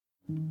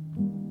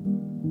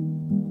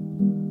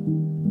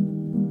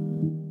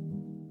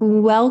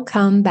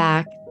Welcome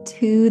back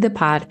to the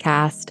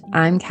podcast.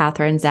 I'm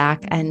Katherine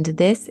Zach, and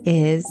this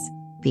is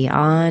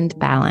Beyond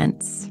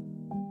Balance.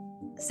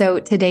 So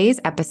today's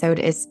episode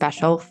is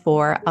special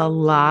for a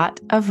lot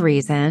of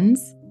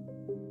reasons.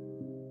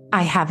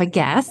 I have a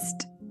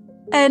guest,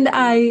 and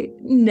I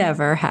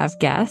never have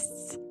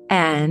guests.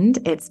 And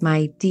it's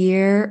my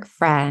dear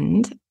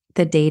friend,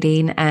 the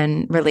dating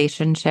and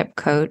relationship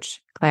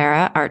coach,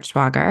 Clara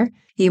Artschwager.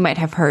 You might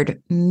have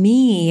heard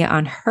me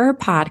on her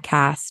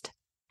podcast,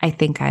 I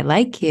Think I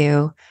Like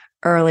You,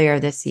 earlier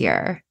this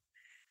year.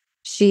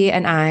 She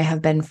and I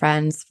have been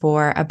friends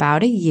for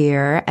about a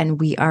year, and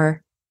we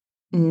are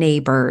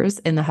neighbors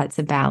in the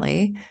Hudson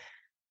Valley.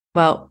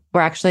 Well,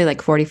 we're actually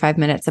like 45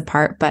 minutes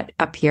apart, but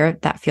up here,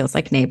 that feels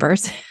like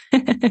neighbors.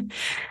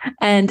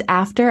 And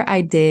after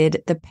I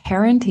did the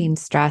parenting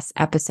stress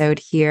episode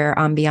here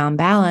on Beyond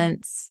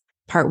Balance,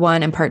 part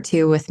 1 and part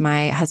 2 with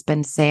my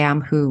husband,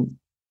 Sam, who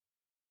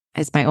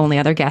is my only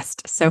other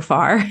guest so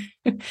far,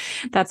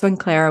 that's when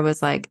Clara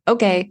was like,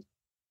 okay,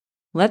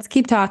 let's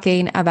keep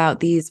talking about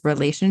these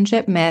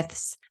relationship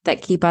myths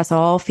that keep us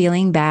all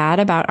feeling bad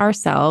about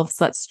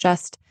ourselves. Let's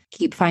just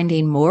keep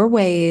finding more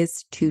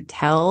ways to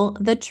tell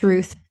the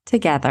truth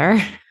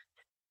together.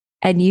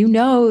 And you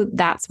know,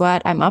 that's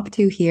what I'm up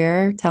to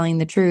here, telling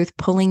the truth,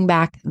 pulling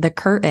back the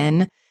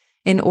curtain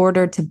in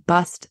order to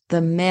bust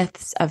the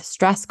myths of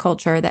stress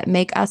culture that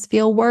make us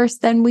feel worse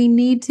than we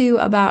need to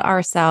about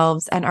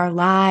ourselves and our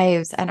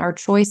lives and our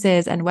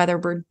choices and whether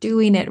we're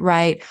doing it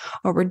right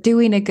or we're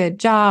doing a good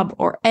job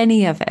or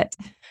any of it.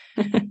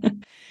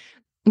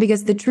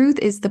 Because the truth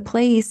is the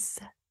place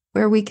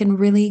where we can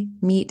really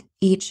meet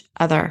each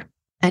other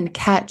and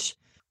catch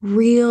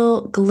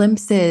real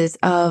glimpses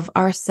of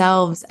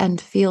ourselves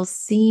and feel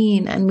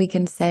seen. And we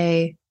can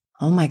say,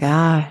 oh my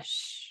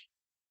gosh,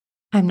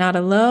 I'm not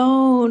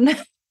alone.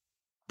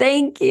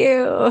 Thank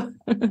you.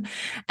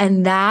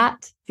 And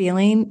that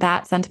feeling,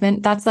 that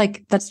sentiment,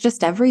 that's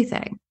just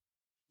everything.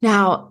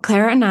 Now,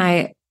 Clara and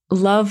I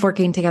love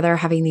working together,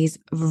 having these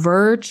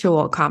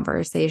virtual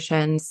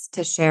conversations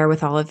to share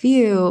with all of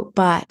you,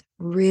 but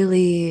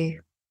really,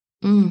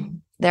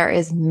 there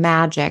is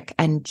magic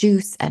and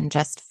juice and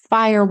just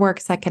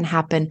fireworks that can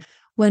happen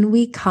when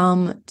we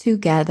come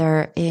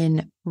together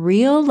in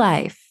real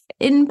life,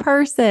 in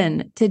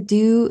person, to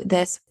do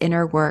this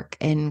inner work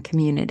in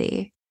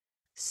community.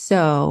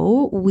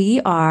 So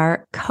we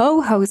are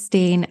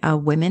co-hosting a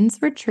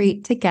women's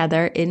retreat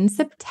together in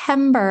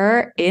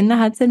September in the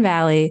Hudson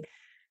Valley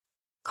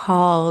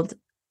called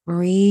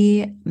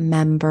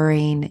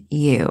Remembering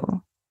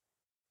You.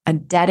 A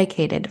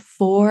dedicated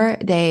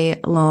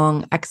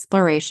 4-day-long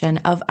exploration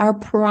of our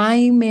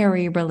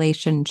primary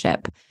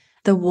relationship,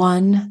 the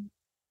one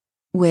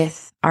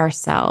with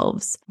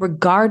ourselves,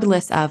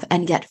 regardless of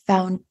and yet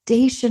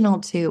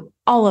foundational to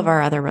all of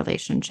our other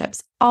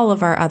relationships, all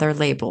of our other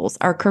labels,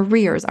 our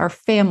careers, our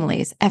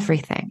families,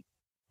 everything.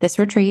 This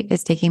retreat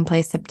is taking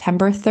place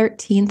September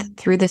 13th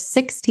through the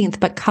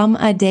 16th, but come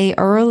a day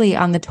early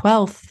on the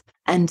 12th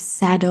and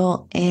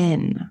settle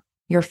in.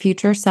 Your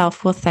future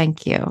self will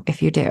thank you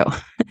if you do.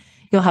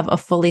 You'll have a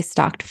fully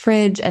stocked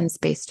fridge and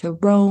space to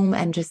roam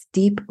and just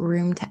deep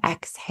room to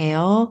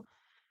exhale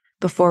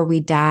before we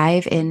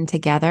dive in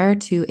together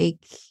to a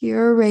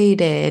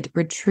curated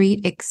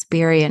retreat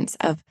experience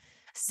of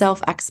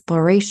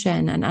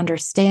self-exploration and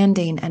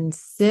understanding and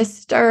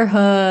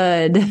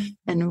sisterhood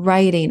and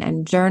writing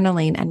and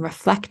journaling and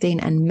reflecting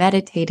and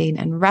meditating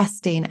and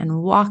resting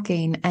and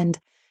walking and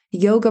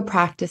yoga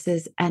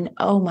practices and,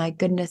 oh my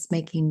goodness,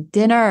 making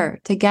dinner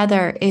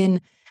together in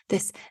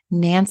this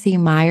Nancy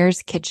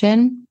Meyer's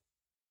kitchen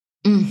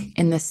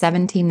in the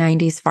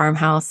 1790s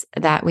farmhouse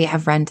that we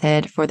have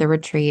rented for the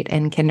retreat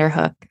in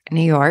Kinderhook,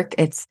 New York.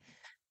 It's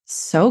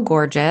so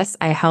gorgeous.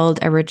 I held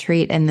a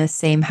retreat in the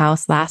same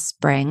house last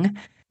spring.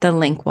 The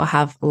link will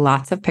have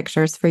lots of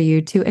pictures for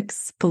you to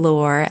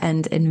explore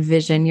and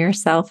envision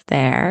yourself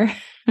there.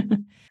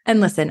 And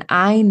listen,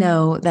 I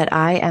know that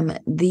I am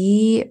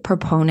the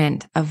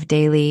proponent of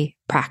daily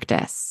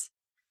practice.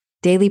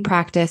 Daily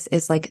practice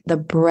is like the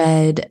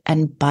bread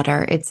and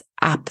butter. It's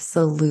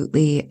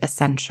absolutely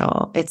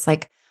essential. It's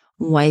like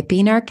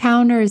wiping our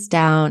counters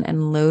down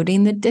and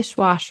loading the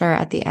dishwasher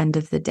at the end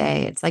of the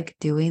day. It's like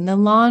doing the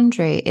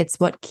laundry. It's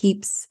what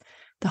keeps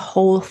the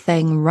whole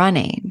thing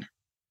running.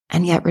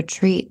 And yet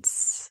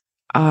retreats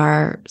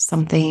are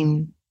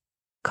something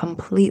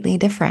completely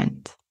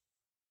different.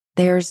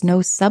 There's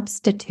no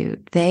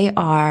substitute. They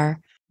are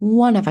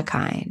one of a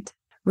kind.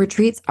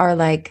 Retreats are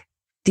like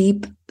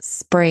deep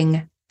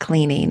spring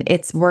cleaning.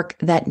 It's work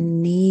that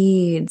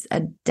needs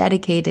a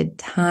dedicated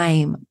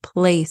time,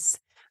 place,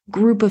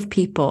 group of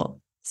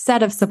people,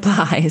 set of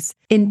supplies,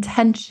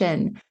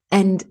 intention,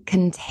 and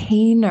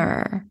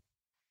container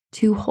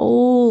to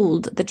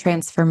hold the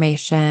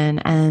transformation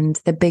and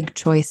the big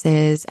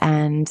choices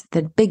and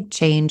the big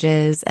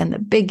changes and the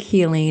big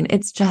healing.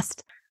 It's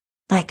just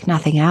like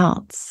nothing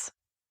else.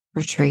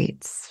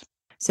 Retreats.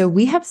 So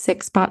we have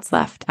 6 spots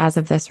left as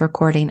of this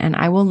recording, and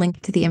I will link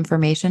to the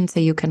information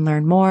so you can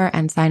learn more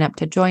and sign up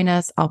to join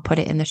us. I'll put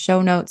it in the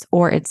show notes,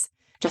 or it's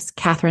just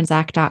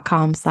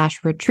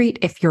katherinezack.com/retreat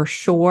if you're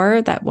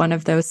sure that one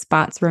of those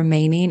spots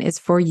remaining is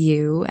for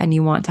you and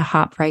you want to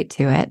hop right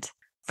to it.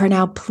 For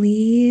now,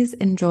 please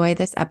enjoy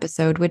this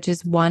episode, which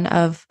is one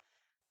of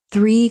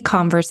 3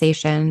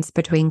 conversations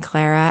between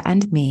Clara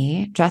and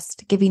me,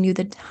 just giving you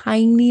the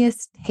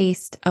tiniest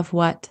taste of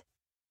what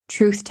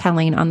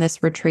truth-telling on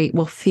this retreat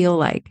will feel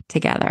like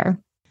together.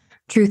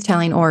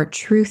 Truth-telling, or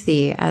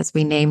truthy, as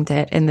we named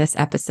it in this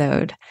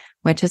episode,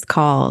 which is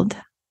called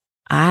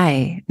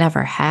I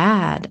Never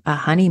Had a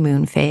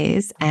Honeymoon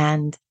Phase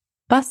and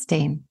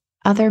Busting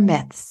Other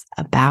Myths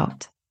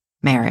About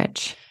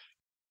Marriage.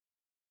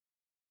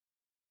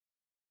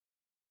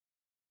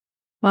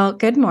 Well,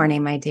 good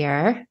morning, my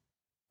dear.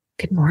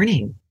 Good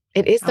morning.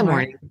 It is the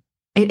morning.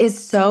 It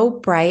is so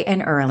bright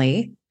and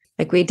early.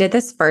 Like, we did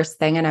this first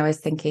thing and I was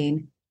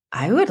thinking,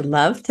 I would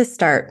love to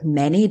start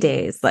many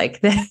days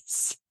like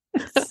this.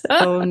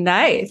 So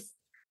nice.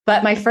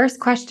 But my first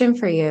question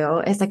for you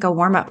is like a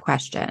warm-up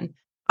question.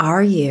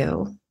 Are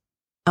you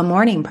a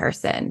morning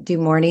person? Do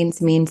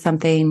mornings mean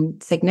something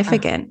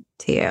significant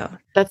to you?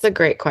 That's a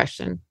great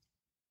question.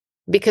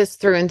 Because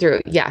through and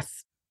through,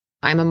 yes,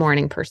 I'm a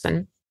morning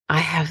person. I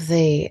have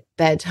the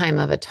bedtime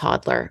of a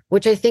toddler,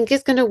 which I think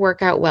is going to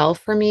work out well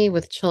for me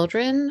with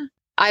children.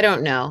 I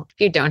don't know. If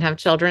you don't have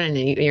children and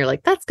you're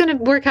like, that's going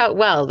to work out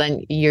well,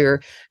 then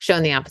you're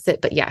shown the opposite.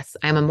 But yes,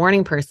 I'm a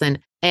morning person.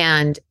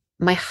 And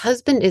my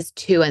husband is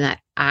too. And that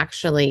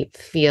actually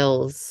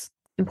feels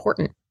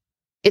important.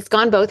 It's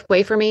gone both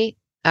ways for me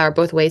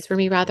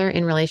rather,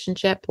 in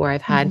relationship, where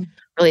I've had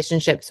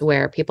relationships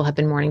where people have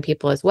been morning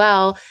people as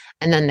well,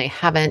 and then they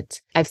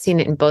haven't. I've seen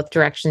it in both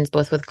directions,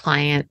 both with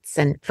clients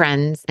and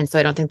friends. And so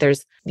I don't think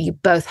you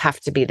both have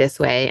to be this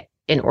way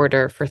in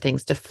order for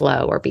things to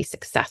flow or be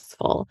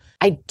successful.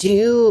 I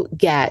do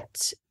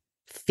get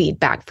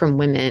feedback from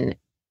women,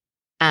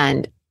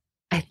 and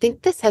I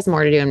think this has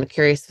more to do, and I'm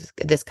curious if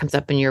this comes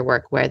up in your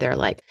work, where they're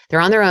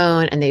on their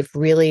own and they've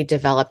really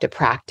developed a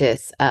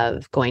practice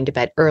of going to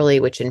bed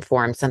early, which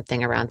informs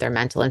something around their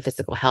mental and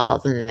physical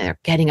health. And they're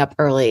getting up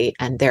early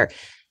and they're,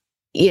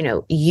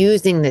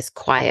 using this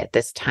quiet,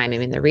 this time. I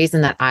mean, the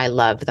reason that I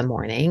love the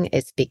morning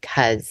is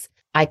because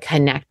I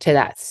connect to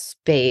that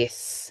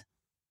space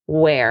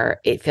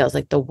where it feels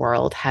like the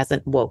world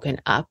hasn't woken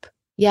up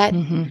yet.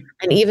 And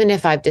even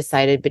if I've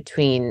decided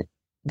between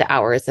the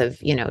hours of,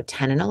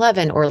 10 and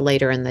 11 or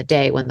later in the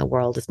day when the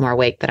world is more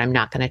awake, that I'm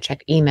not going to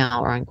check email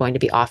or I'm going to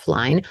be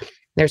offline,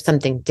 there's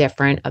something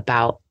different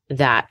about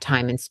that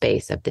time and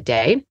space of the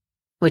day,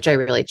 which I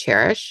really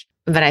cherish.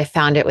 But I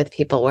found it with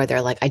people where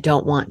they're like, I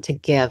don't want to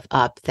give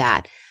up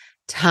that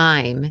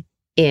time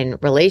in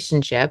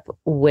relationship,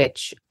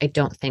 which I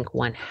don't think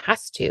one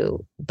has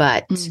to.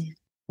 But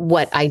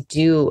what I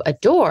do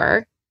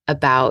adore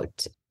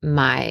about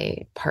my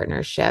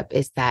partnership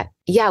is that,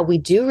 we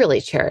do really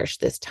cherish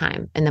this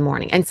time in the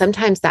morning. And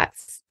sometimes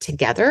that's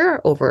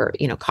together over,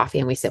 coffee,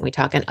 and we sit and we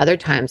talk. And other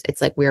times it's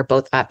like we're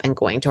both up and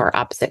going to our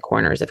opposite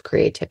corners of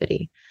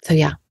creativity. So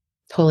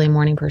totally a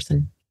morning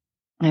person.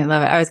 I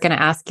love it. I was going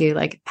to ask you,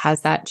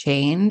 has that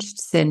changed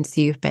since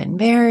you've been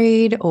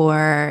married,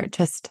 or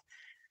just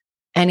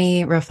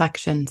any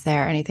reflections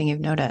there, anything you've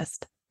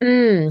noticed?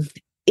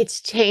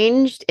 It's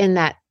changed in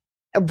that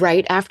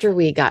right after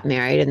we got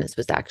married, and this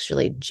was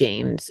actually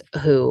James,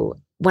 who,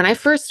 when I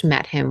first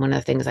met him, one of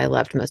the things I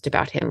loved most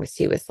about him was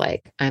he was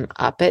like, I'm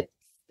up at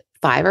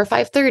 5 or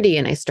 5:30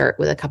 and I start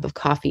with a cup of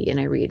coffee and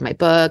I read my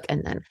book,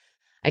 and then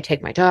I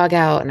take my dog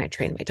out and I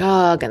train my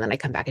dog, and then I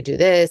come back and do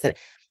this. And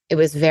it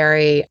was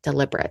very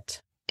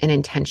deliberate and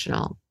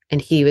intentional.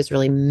 And he was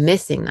really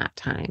missing that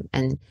time.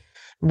 And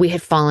we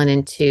had fallen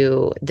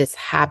into this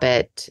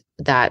habit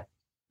that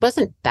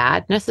wasn't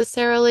bad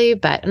necessarily,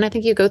 and I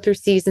think you go through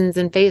seasons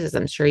and phases.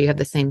 I'm sure you have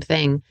the same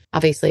thing.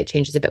 Obviously, it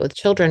changes a bit with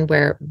children,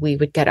 where we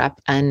would get up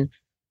and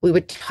we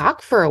would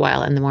talk for a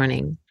while in the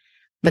morning.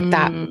 But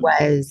that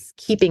was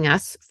keeping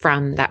us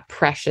from that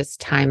precious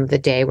time of the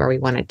day where we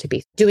wanted to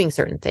be doing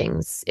certain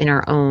things in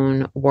our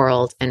own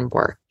world and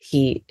work.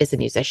 He is a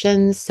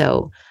musician,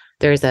 so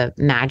there's a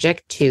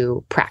magic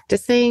to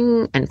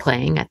practicing and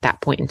playing at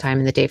that point in time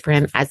in the day for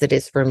him, as it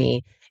is for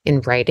me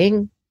in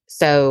writing.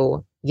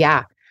 So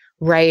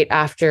right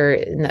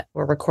after,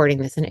 we're recording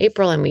this in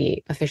April and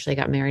we officially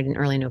got married in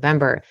early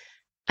November.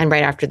 And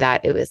right after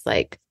that, it was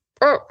like,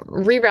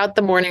 reroute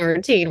the morning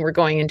routine. We're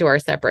going into our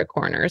separate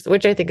corners,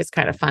 which I think is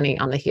kind of funny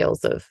on the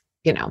heels of,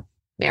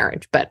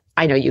 marriage. But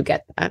I know you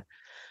get that.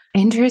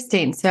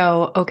 Interesting.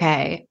 So,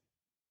 okay,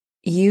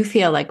 you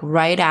feel like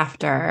right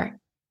after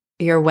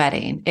your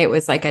wedding, it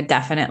was like a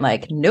definite,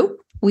 nope,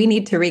 we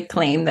need to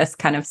reclaim this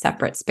kind of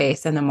separate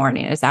space in the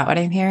morning. Is that what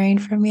I'm hearing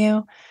from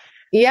you?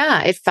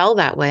 Yeah, it felt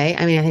that way.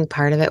 I mean, I think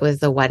part of it was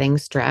the wedding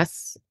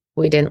stress.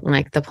 We didn't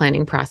like the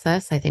planning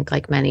process. I think,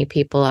 like many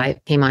people, I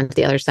came onto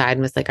the other side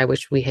and was like, I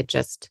wish we had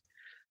just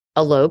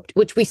eloped,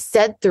 which we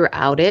said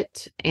throughout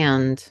it.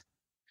 And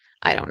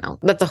I don't know.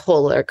 That's a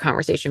whole other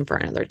conversation for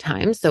another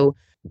time. So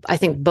I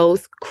think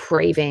both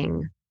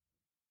craving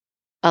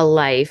a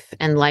life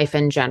and life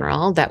in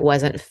general that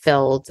wasn't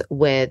filled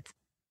with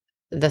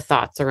the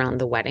thoughts around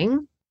the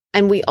wedding.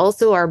 And we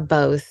also are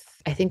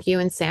both, I think you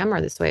and Sam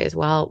are this way as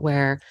well,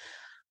 where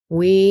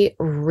we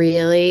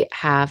really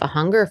have a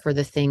hunger for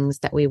the things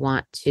that we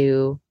want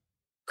to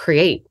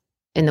create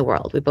in the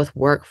world. We both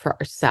work for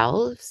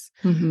ourselves.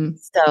 Mm-hmm.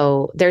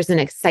 So there's an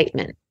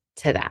excitement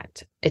to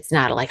that. It's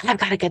not like, I've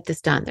got to get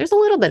this done. There's a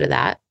little bit of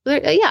that.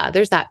 Yeah,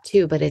 there's that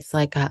too. But it's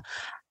like, I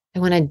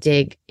want to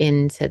dig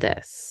into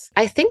this.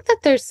 I think that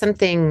there's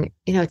something,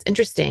 it's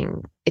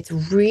interesting. It's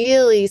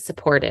really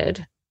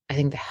supported, I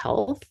think, the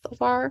health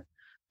of our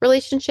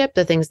relationship,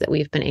 the things that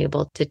we've been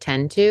able to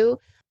tend to.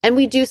 And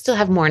we do still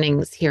have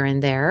mornings here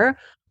and there,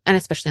 and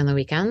especially on the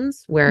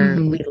weekends where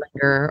Mm-hmm. we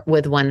linger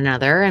with one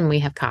another and we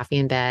have coffee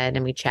in bed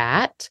and we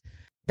chat.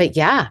 But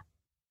yeah,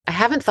 I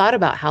haven't thought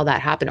about how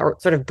that happened or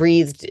sort of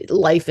breathed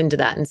life into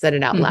that and said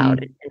it out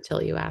loud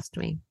until you asked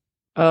me.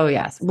 Oh,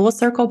 yes. We'll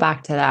circle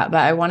back to that.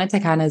 But I wanted to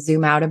kind of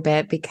zoom out a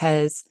bit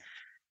because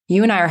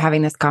you and I are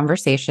having this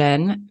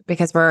conversation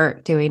because we're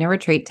doing a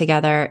retreat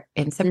together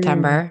in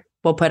September.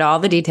 We'll put all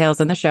the details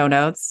in the show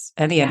notes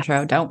and the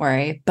intro. Don't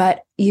worry.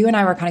 But you and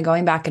I were kind of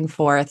going back and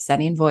forth,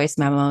 sending voice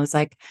memos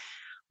like,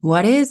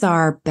 what is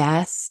our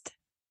best,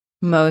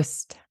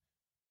 most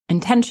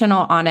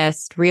intentional,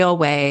 honest, real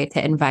way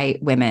to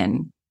invite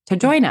women to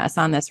join us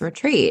on this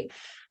retreat?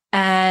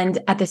 And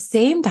at the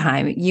same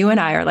time, you and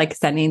I are like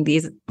sending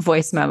these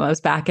voice memos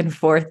back and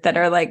forth that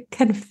are like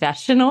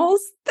confessionals.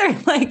 They're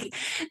like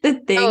the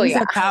things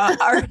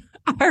about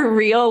our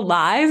real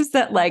lives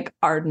that like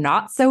are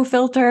not so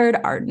filtered,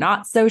 are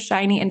not so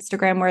shiny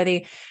Instagram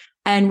worthy.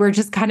 And we're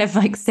just kind of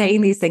like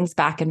saying these things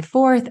back and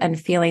forth and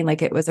feeling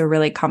like it was a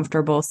really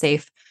comfortable,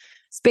 safe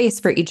space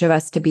for each of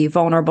us to be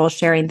vulnerable,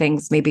 sharing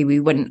things maybe we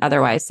wouldn't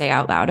otherwise say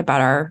out loud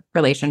about our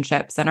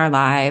relationships and our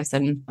lives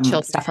and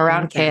stuff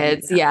around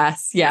kids.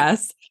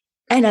 Yes.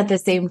 And at the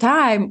same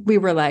time, we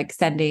were like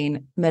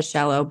sending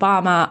Michelle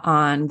Obama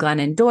on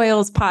Glennon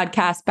Doyle's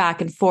podcast back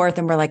and forth.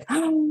 And we're like,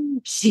 oh,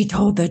 she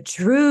told the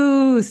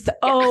truth.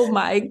 Oh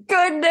my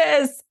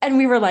goodness. And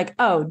we were like,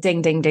 oh,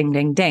 ding, ding, ding,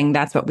 ding, ding.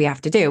 That's what we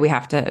have to do. We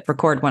have to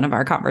record one of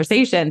our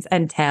conversations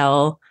and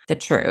tell the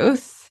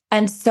truth.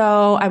 And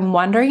so I'm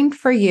wondering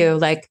for you,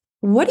 like,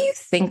 what do you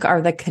think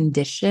are the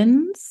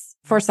conditions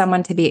for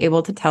someone to be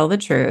able to tell the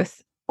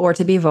truth or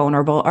to be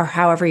vulnerable or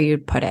however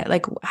you'd put it?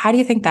 Like, how do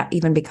you think that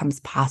even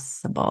becomes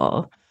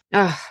possible?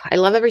 Oh, I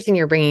love everything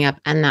you're bringing up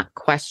and that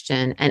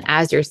question. And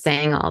as you're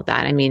saying all of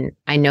that, I mean,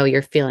 I know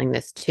you're feeling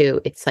this too.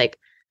 It's like,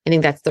 I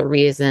think that's the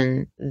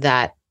reason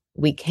that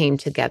we came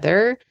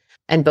together.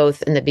 And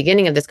both in the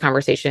beginning of this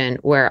conversation,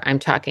 where I'm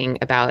talking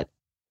about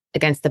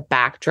against the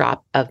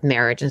backdrop of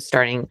marriage and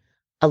starting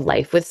a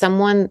life with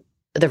someone,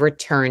 the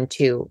return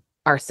to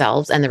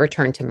ourselves and the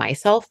return to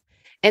myself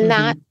in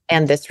that,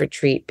 and this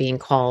retreat being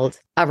called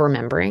a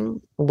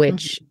remembering,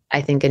 which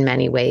I think in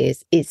many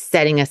ways is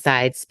setting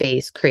aside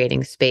space,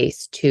 creating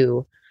space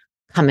to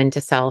come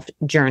into self,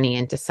 journey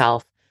into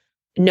self,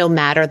 no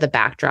matter the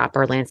backdrop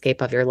or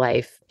landscape of your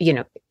life,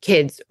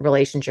 kids,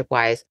 relationship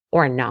wise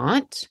or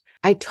not.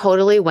 I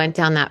totally went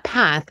down that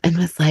path and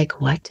was like,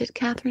 what did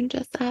Catherine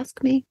just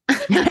ask me?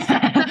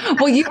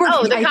 Well, you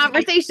were the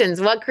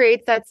conversations, what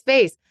creates that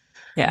space?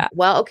 Yeah.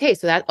 Well, okay.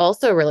 So that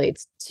also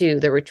relates to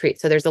the retreat.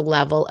 So there's a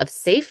level of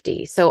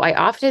safety. So I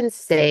often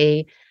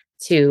say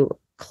to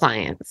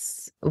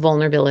clients,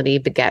 vulnerability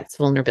begets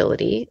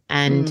vulnerability.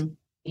 And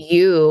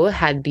you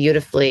had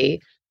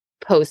beautifully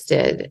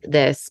posted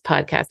this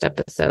podcast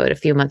episode a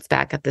few months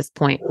back at this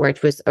point, where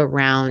it was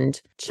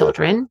around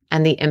children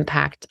and the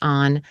impact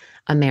on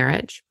a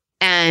marriage.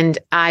 And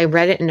I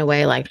read it in a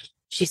way like,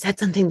 she said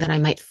something that I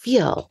might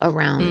feel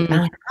around, I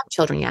don't have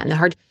children yet. And the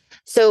hard.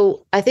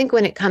 So I think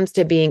when it comes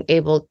to being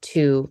able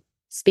to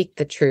speak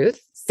the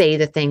truth, say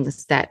the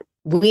things that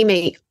we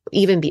may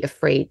even be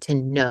afraid to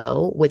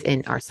know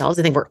within ourselves.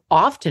 I think we're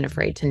often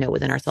afraid to know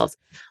within ourselves.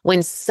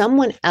 When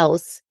someone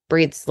else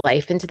breathes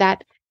life into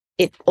that,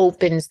 it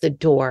opens the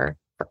door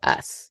for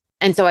us.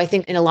 And so I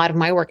think in a lot of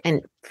my work,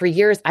 and for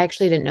years, I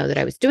actually didn't know that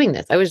I was doing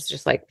this. I was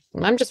just like,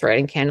 I'm just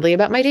writing candidly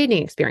about my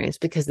dating experience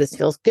because this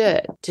feels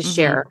good to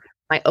share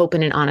my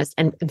open and honest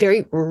and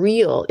very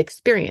real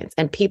experience.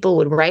 And people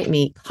would write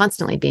me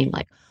constantly being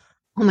like,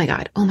 oh my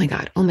God, oh my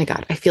God, oh my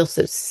God, I feel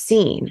so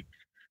seen.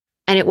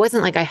 And it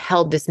wasn't like I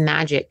held this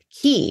magic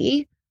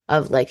key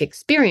of like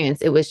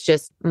experience. It was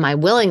just my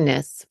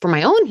willingness for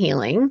my own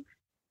healing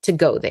to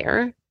go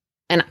there.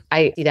 And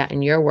I see that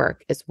in your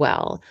work as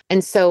well.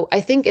 And so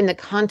I think in the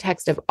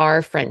context of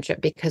our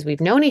friendship, because we've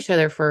known each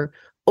other for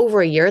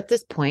over a year at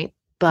this point,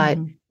 but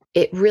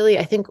it really,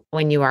 I think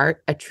when you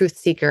are a truth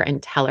seeker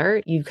and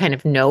teller, you kind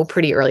of know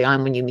pretty early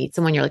on when you meet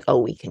someone, you're like, oh,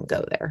 we can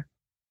go there.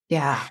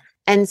 Yeah.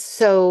 And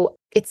so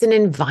it's an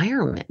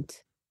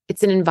environment.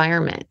 It's an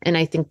environment. And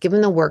I think given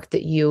the work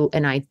that you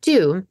and I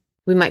do,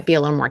 we might be a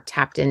little more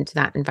tapped into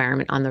that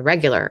environment on the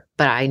regular.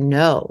 But I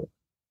know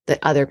that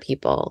other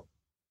people,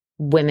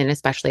 women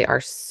especially,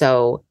 are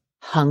so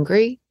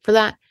hungry for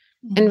that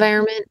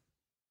environment.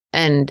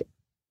 And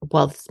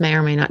well, this may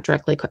or may not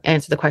directly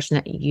answer the question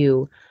that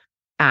you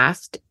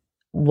asked.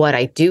 What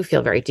I do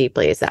feel very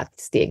deeply is that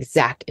it's the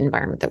exact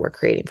environment that we're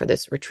creating for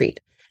this retreat.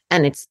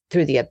 And it's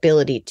through the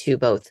ability to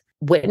both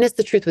witness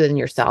the truth within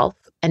yourself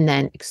and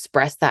then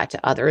express that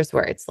to others,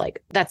 where it's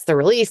like, that's the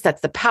release,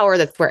 that's the power,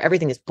 that's where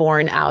everything is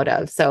born out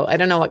of. So I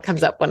don't know what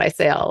comes up when I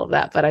say all of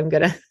that, but I'm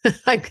going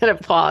to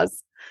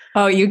pause.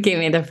 Oh, you gave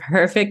me the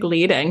perfect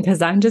lead in,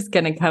 because I'm just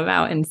going to come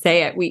out and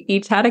say it. We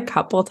each had a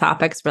couple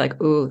topics. We're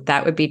like, ooh,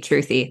 that would be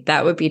truthy.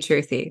 That would be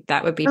truthy.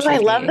 That would be truthy. I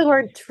love the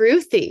word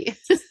truthy.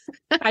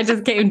 I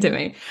just came to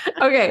me.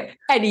 Okay.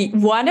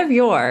 And one of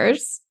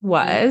yours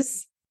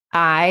was,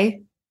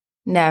 I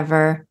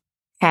never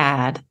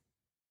had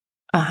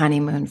a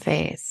honeymoon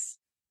phase.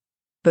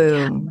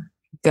 Boom.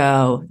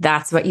 Go.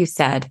 That's what you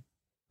said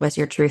was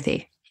your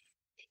truthy.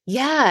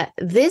 Yeah,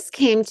 this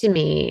came to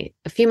me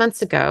a few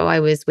months ago. I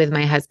was with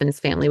my husband's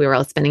family. We were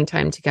all spending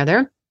time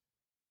together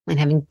and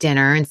having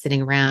dinner and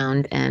sitting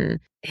around. And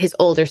his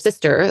older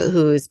sister,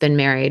 who's been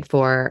married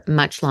for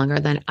much longer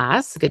than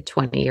us, a good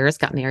 20 years,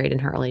 got married in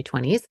her early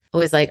 20s,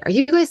 was like, are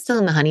you guys still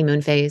in the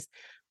honeymoon phase?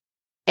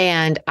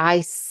 And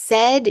I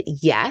said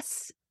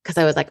yes, because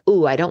I was like,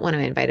 ooh, I don't want to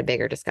invite a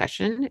bigger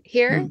discussion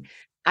here.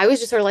 I was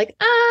just sort of like,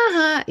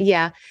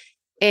 yeah.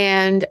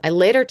 And I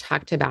later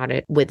talked about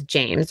it with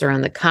James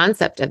around the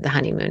concept of the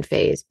honeymoon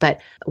phase.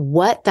 But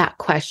what that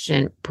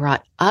question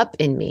brought up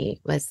in me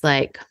was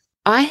like,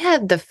 I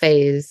had the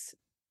phase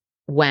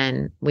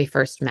when we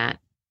first met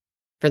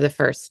for the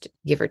first,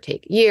 give or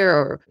take, year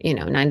or,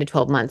 9 to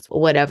 12 months,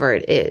 whatever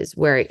it is,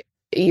 where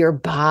your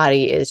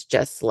body is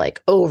just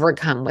like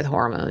overcome with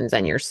hormones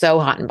and you're so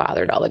hot and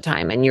bothered all the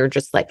time. And you're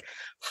just like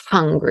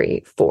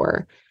hungry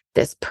for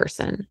this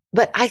person.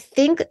 But I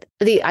think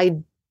the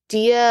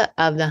idea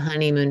of the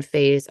honeymoon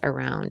phase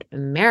around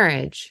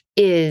marriage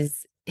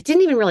is, it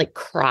didn't even really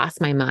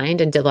cross my mind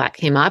until that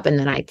came up. And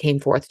then I came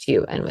forth to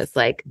you and was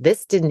like,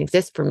 this didn't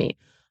exist for me,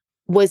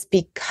 was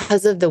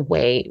because of the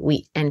way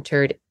we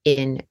entered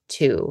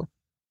into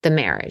the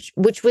marriage,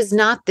 which was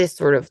not this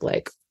sort of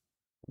like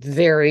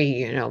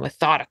very,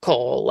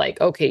 methodical, like,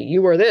 okay,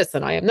 you are this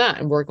and I am that,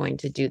 and we're going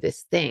to do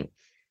this thing.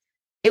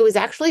 It was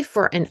actually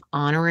for an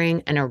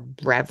honoring and a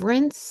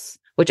reverence,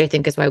 which I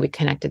think is why we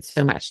connected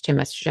so much to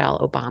Michelle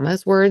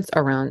Obama's words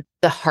around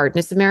the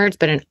hardness of marriage,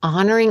 but an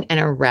honoring and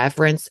a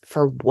reverence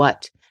for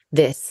what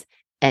this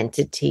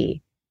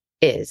entity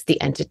is, the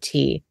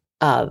entity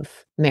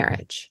of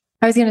marriage.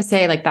 I was going to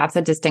say, like, that's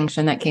a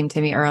distinction that came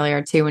to me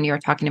earlier too, when you were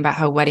talking about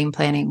how wedding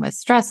planning was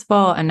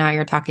stressful. And now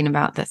you're talking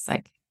about this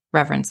like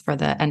reverence for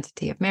the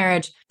entity of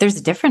marriage. There's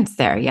a difference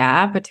there,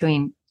 yeah,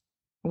 between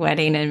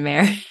wedding and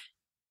marriage.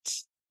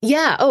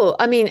 Yeah. Oh,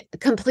 I mean,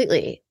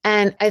 completely.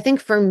 And I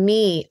think for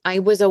me, I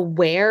was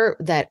aware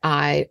that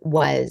I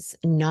was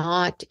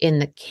not in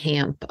the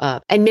camp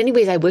of, in many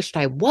ways, I wished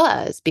I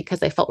was,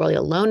 because I felt really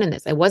alone in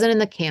this. I wasn't in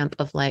the camp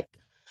of like,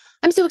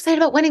 I'm so excited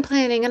about wedding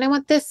planning and I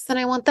want this and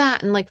I want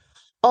that and like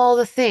all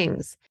the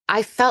things.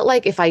 I felt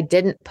like if I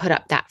didn't put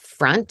up that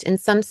front in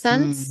some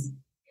sense,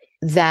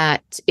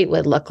 that it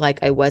would look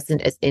like I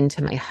wasn't as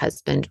into my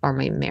husband or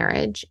my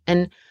marriage.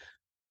 And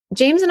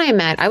James and I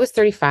met, I was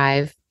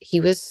 35. He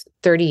was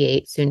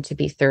 38, soon to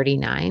be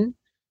 39.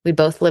 We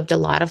both lived a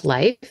lot of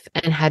life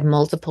and had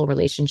multiple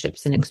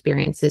relationships and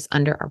experiences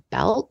under our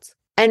belt.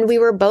 And we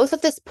were both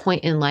at this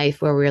point in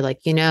life where we were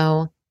like,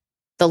 the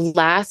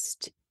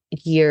last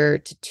year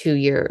to 2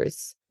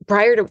 years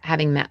prior to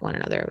having met one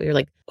another, we were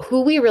like,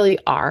 who we really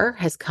are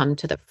has come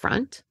to the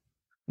front.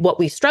 What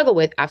we struggle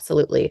with,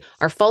 absolutely.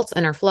 Our faults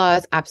and our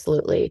flaws,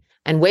 absolutely.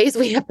 And ways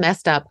we have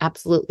messed up,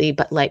 absolutely.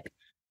 But like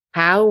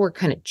how we're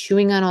kind of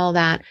chewing on all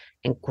that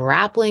and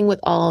grappling with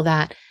all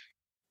that.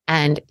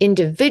 And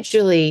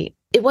individually,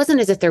 it wasn't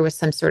as if there was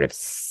some sort of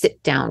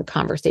sit down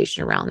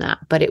conversation around that,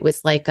 but it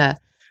was like an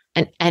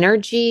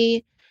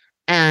energy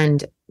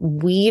and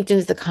weaved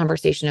into the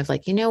conversation of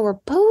like, we're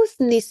both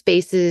in these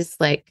spaces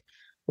like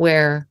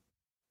where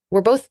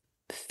we're both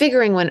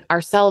figuring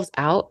ourselves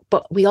out,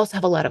 but we also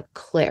have a lot of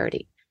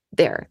clarity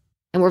there.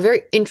 And we're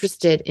very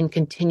interested in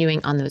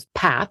continuing on those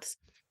paths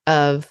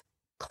of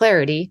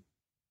clarity,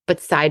 but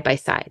side by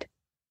side.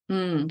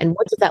 And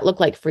what does that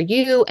look like for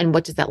you? And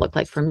what does that look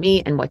like for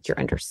me? And what's your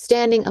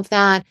understanding of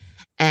that?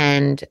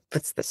 And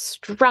what's the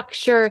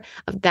structure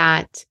of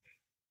that?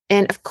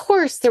 And of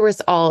course, there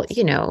was all,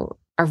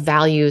 our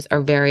values are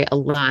very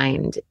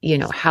aligned.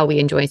 How we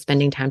enjoy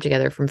spending time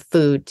together, from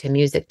food to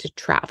music to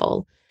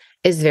travel,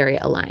 is very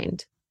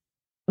aligned.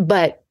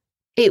 But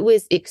it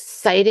was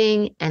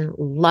exciting and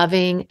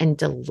loving and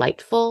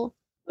delightful.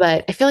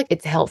 But I feel like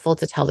it's helpful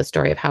to tell the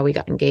story of how we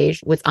got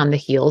engaged was on the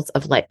heels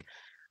of like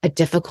a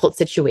difficult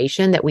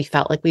situation that we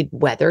felt like we'd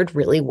weathered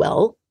really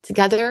well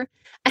together.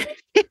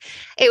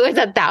 It was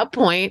at that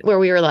point where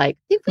we were like,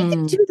 we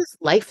could do this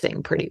life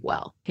thing pretty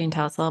well. Can you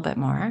tell us a little bit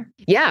more?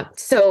 Yeah.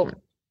 So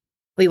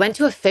we went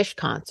to a Fish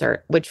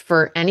concert, which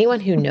for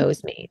anyone who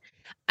knows me,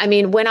 I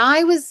mean, when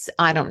I was,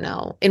 I don't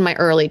know, in my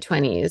early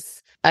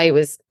 20s, I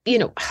was,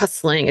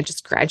 hustling. I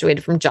just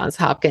graduated from Johns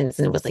Hopkins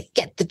and it was like,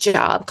 get the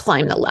job,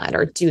 climb the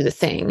ladder, do the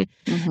thing.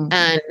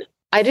 And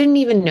I didn't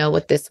even know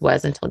what this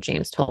was until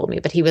James told me,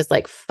 but he was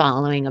like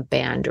following a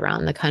band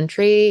around the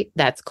country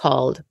that's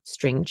called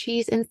String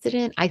Cheese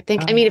Incident. I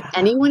think, I mean, if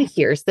anyone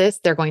hears this,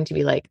 they're going to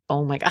be like,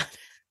 oh my God,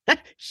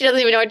 she doesn't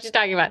even know what she's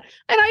talking about.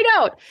 And I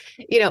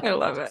don't, I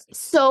love it.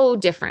 So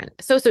different.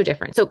 So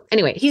different. So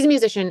anyway, he's a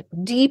musician,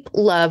 deep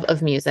love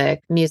of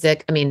music.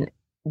 Music, I mean,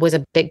 was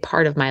a big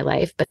part of my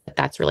life, but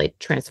that's really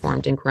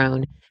transformed and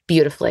grown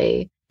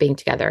beautifully being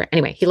together.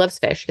 Anyway, he loves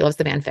Fish. He loves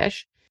the band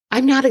Fish.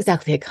 I'm not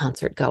exactly a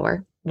concert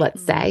goer,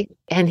 let's say,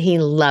 and he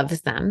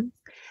loves them.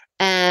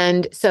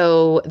 And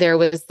so there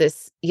was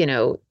this,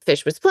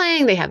 Fish was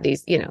playing, they have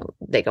these,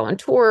 they go on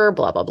tour,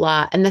 blah, blah,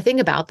 blah. And the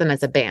thing about them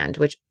as a band,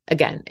 which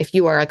again, if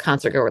you are a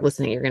concert goer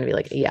listening, you're going to be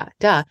like, yeah,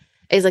 duh,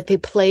 is like they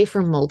play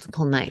for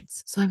multiple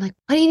nights. So I'm like,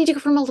 why do you need to go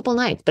for multiple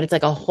nights? But it's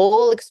like a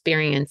whole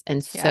experience.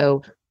 And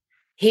so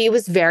he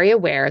was very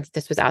aware that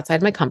this was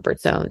outside my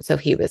comfort zone. So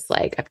he was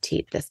like, I've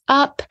teed this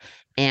up.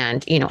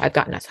 And, I've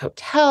gotten us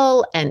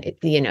hotel and,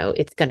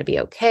 it's going to be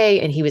okay.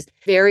 And he was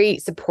very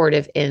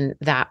supportive in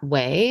that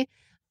way.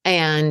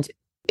 And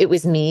it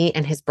was me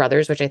and his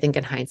brothers, which I think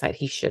in hindsight,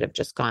 he should have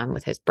just gone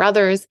with his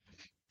brothers.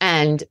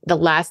 And the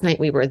last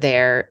night we were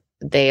there,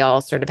 they all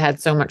sort of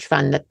had so much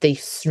fun that the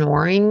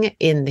snoring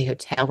in the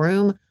hotel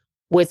room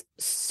was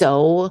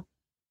so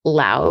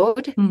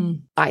loud.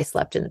 I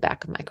slept in the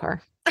back of my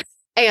car.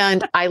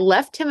 And I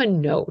left him a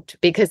note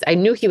because I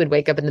knew he would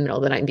wake up in the middle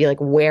of the night and be like,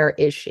 where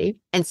is she?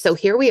 And so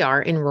here we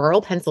are in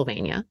rural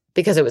Pennsylvania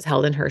because it was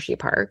held in Hershey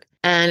Park.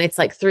 And it's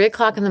like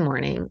 3:00 in the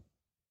morning.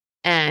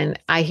 And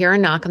I hear a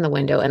knock on the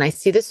window and I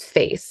see this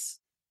face,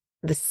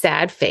 the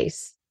sad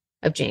face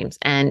of James.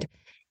 And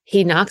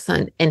he knocks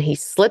on and he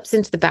slips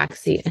into the back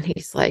seat and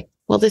he's like,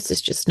 well, this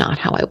is just not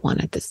how I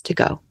wanted this to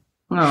go.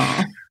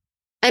 Oh.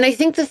 And I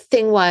think the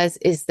thing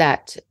is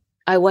that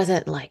I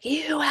wasn't like,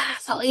 you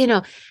asshole,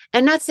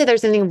 and not to say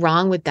there's anything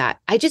wrong with that.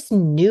 I just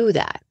knew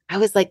that. I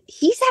was like,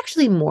 he's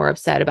actually more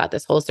upset about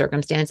this whole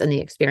circumstance and the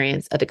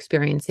experience of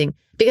experiencing,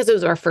 because it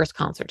was our first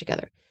concert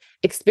together,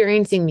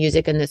 experiencing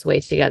music in this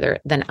way together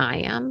than I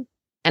am.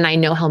 And I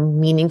know how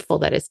meaningful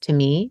that is to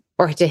me,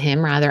 or to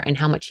him rather, and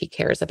how much he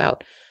cares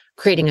about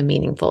creating a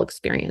meaningful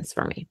experience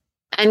for me.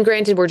 And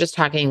granted, we're just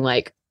talking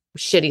like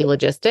shitty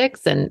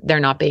logistics and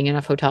there not being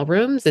enough hotel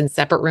rooms and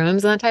separate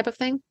rooms and that type of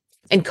thing.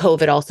 And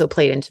COVID also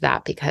played into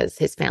that because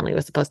his family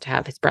was supposed to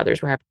have, his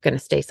brothers were going to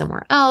stay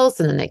somewhere else.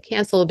 And then they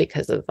canceled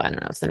because of, I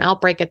don't know, some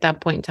outbreak at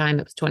that point in time.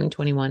 It was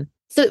 2021.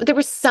 So there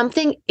was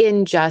something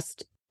in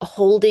just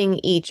holding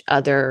each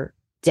other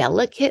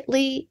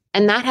delicately.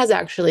 And that has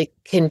actually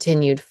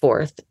continued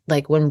forth.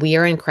 Like when we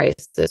are in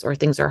crisis or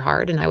things are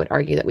hard, and I would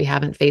argue that we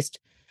haven't faced,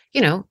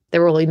 there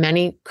were only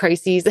many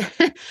crises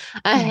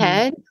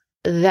ahead,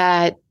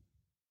 that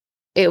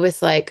it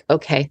was like,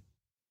 okay,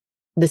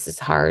 this is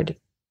hard.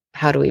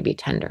 How do we be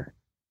tender?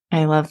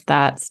 I love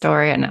that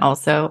story. And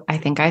also, I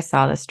think I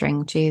saw the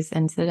string cheese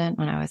incident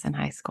when I was in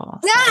high school.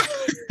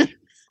 So.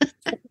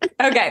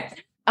 Okay.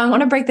 I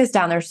want to break this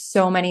down. There's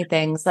so many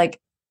things.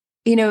 Like,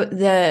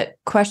 the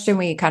question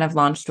we kind of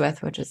launched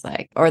with, which is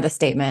like, or the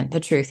statement, the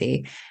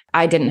truthy,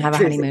 I didn't have a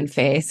honeymoon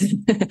phase.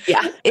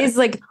 Yeah. Is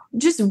like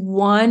just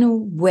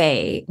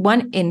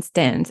one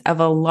instance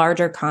of a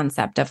larger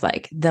concept of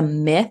like the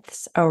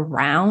myths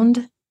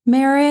around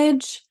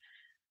marriage.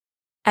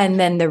 And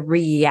then the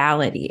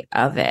reality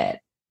of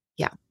it.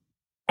 Yeah.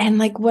 And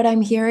like what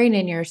I'm hearing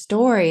in your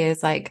story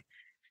is like,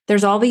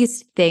 there's all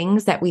these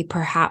things that we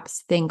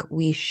perhaps think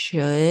we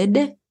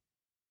should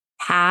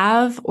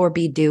have or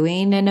be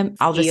doing in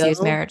I'll just use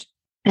marriage.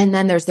 And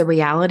then there's the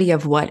reality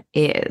of what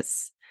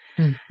is.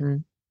 Mm-hmm.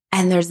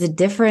 And there's a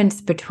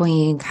difference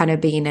between kind of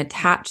being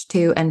attached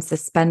to and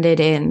suspended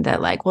in that,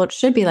 like, well, it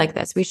should be like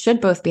this. We should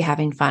both be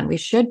having fun. We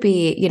should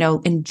be,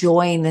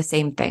 enjoying the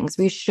same things.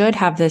 We should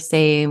have the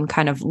same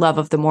kind of love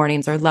of the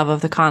mornings or love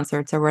of the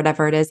concerts or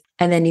whatever it is.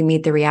 And then you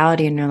meet the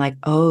reality and you're like,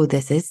 oh,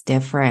 this is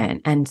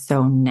different. And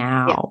so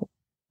now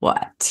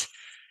what?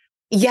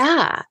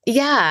 Yeah.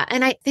 Yeah.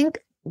 And I think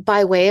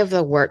by way of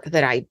the work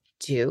that I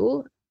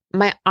do,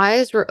 my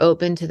eyes were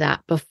open to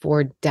that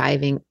before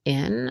diving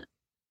in.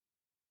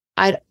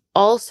 I'd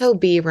also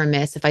be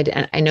remiss if I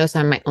didn't. I know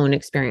some of my own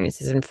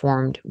experiences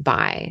informed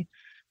by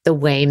the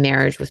way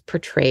marriage was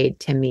portrayed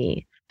to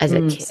me as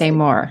a kid. Say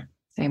more.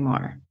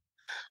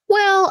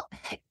 Well,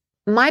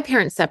 my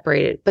parents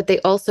separated, but they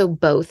also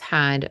both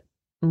had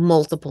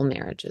multiple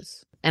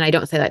marriages. And I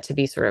don't say that to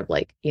be sort of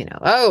like,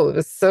 oh, it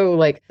was so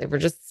like, they were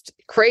just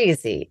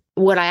crazy.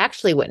 What I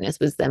actually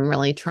witnessed was them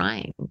really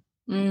trying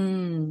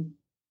on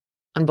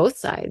both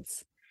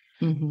sides.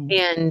 Mm-hmm.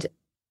 And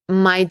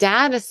my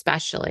dad,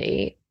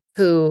 especially,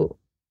 who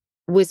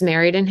was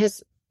married in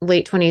his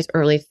late 20s,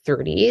 early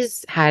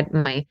 30s, had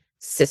my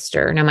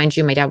sister. Now, mind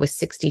you, my dad was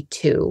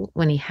 62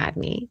 when he had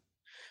me.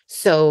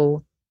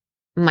 So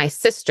my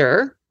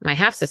sister, my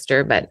half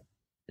sister, but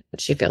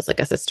she feels like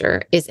a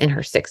sister, is in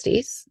her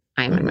 60s.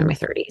 I'm in my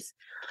 30s.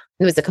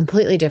 It was a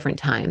completely different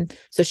time.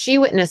 So she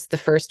witnessed the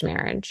first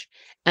marriage.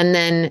 And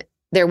then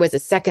there was a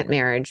second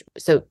marriage.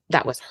 So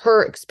that was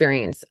her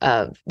experience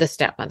of the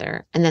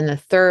stepmother. And then the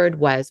third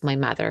was my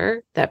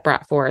mother that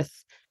brought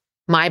forth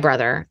my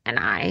brother and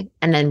I.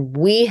 And then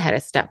we had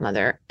a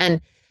stepmother.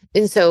 And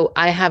so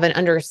I have an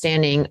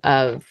understanding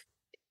of,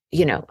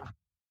 you know,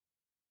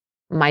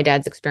 my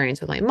dad's experience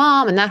with my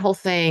mom and that whole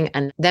thing,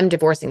 and them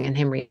divorcing and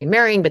him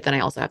remarrying. But then I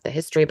also have the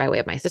history by way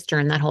of my sister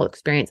and that whole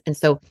experience. And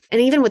so, and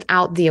even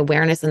without the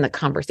awareness and the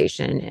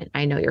conversation, and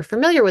I know you're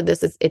familiar with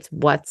this, it's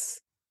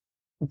what's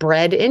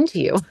bred into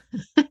you,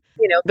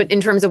 you know, but in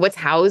terms of what's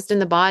housed in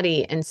the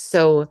body. And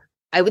so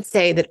I would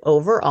say that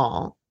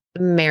overall,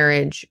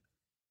 marriage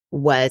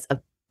was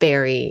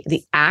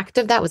the act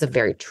of that was a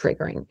very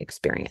triggering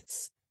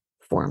experience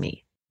for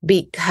me,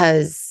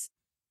 because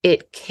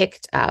it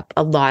kicked up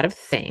a lot of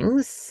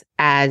things,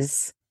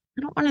 as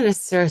I don't want to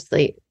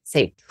necessarily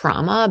say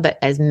trauma, but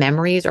as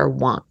memories are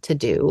wont to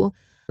do.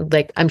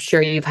 Like, I'm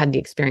sure you've had the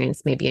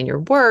experience maybe in your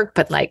work,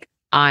 but like,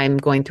 I'm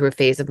going through a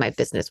phase of my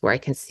business where I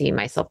can see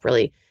myself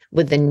really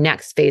with the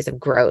next phase of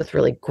growth,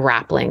 really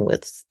grappling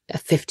with a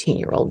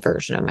 15-year-old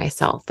version of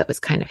myself that was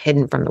kind of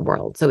hidden from the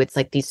world. So it's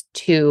like these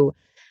two,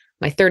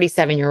 my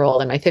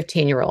 37-year-old and my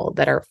 15-year-old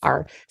that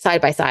are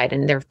side by side.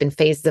 And there have been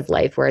phases of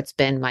life where it's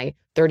been my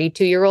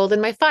 32-year-old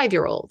and my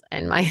 5-year-old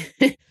and my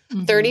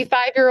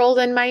 35-year-old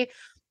and my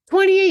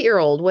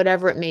 28-year-old,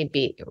 whatever it may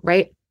be,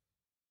 right?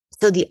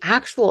 So the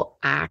actual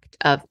act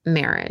of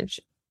marriage,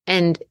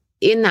 and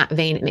in that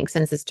vein, it makes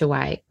sense as to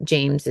why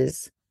James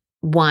is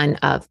one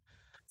of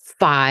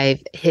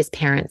 5. His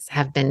parents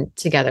have been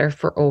together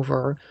for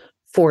over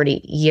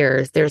 40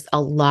 years. There's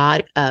a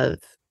lot of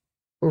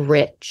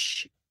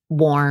rich,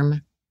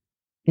 warm,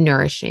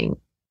 nourishing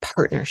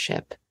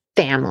partnership,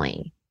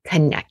 family,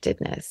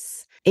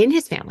 connectedness in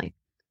his family,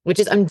 which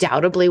is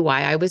undoubtedly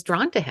why I was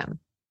drawn to him.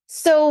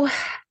 So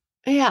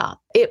yeah,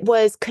 it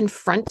was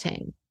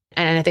confronting.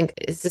 And I think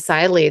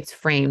societally it's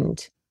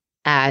framed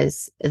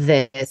as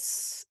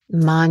this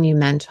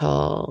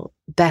monumental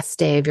best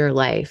day of your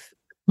life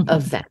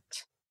event.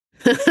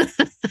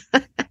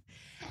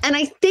 And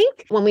I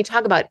think when we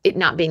talk about it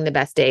not being the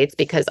best day, it's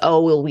because,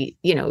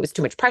 it was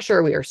too much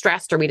pressure, we were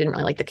stressed, or we didn't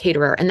really like the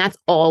caterer. And that's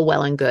all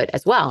well and good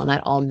as well. And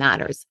that all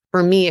matters.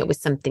 For me, it was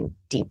something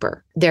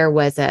deeper. There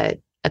was a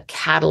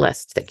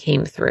catalyst that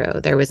came through.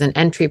 There was an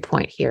entry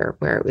point here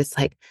where it was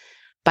like,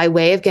 by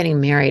way of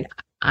getting married,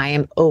 I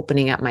am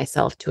opening up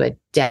myself to a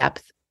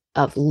depth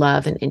of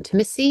love and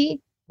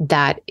intimacy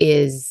that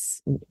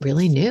is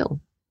really new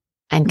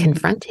and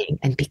confronting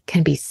and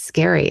can be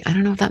scary. I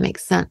don't know if that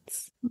makes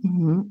sense.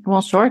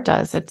 Well, sure it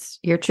does.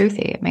 You're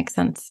truthy. It makes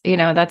sense. You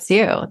know, that's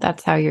you.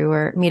 That's how you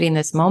were meeting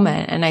this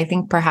moment. And I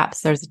think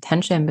perhaps there's a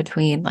tension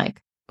between,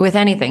 like, with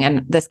anything,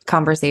 and this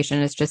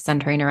conversation is just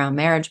centering around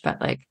marriage, but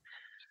like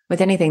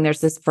with anything,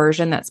 there's this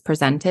version that's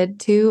presented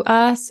to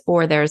us,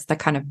 or there's the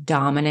kind of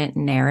dominant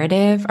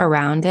narrative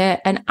around it.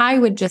 And I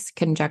would just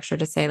conjecture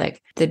to say,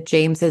 like, the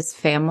James's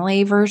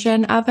family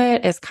version of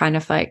it is kind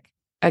of like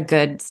a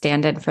good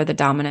stand-in for the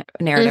dominant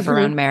narrative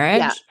around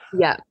marriage.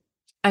 Yeah.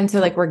 And so,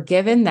 like, we're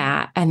given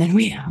that, and then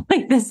we have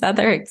like this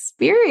other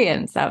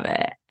experience of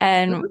it.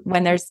 And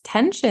when there's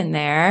tension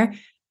there,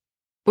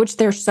 which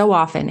there so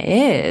often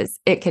is,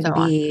 it can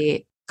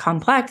be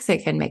complex.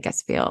 It can make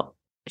us feel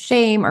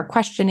shame or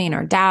questioning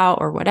or doubt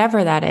or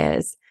whatever that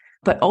is.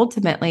 But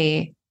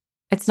ultimately,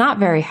 it's not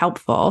very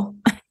helpful.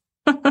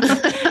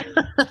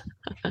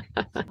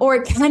 Or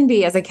it can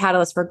be as a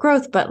catalyst for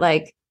growth. But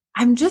like,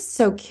 I'm just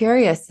so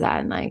curious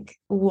then, like,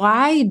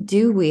 why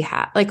do we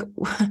have, like,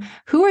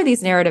 who are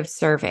these narratives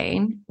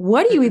serving?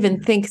 What do you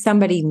even think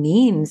somebody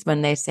means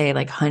when they say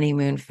like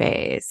honeymoon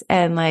phase?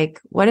 And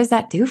like, what does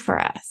that do for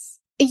us?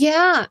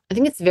 Yeah, I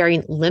think it's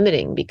very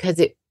limiting,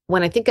 because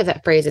when I think of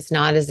that phrase, it's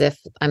not as if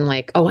I'm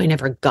like, oh, I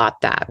never got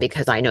that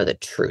because I know the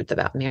truth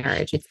about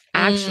marriage. It's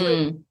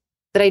actually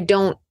that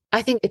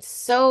I think it's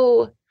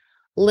so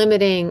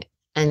limiting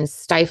and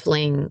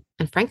stifling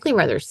and frankly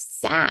rather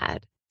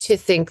sad to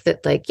think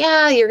that, like,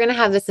 yeah, you're going to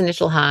have this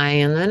initial high,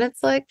 and then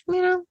it's like,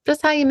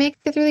 just how you make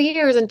it through the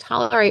years and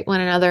tolerate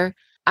one another.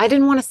 I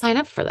didn't want to sign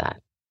up for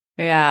that.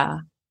 Yeah.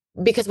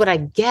 Because what I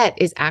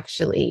get is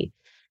actually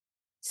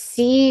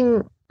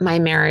seeing my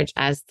marriage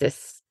as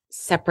this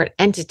separate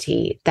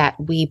entity that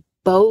we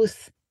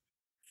both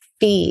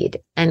feed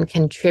and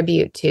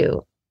contribute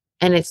to.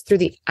 And it's through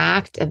the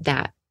act of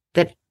that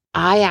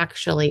I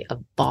actually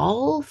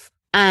evolve.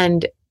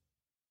 And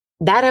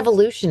that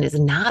evolution is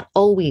not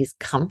always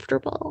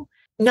comfortable.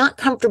 Not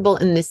comfortable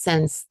in the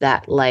sense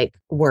that, like,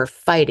 we're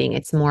fighting.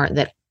 It's more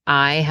that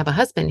I have a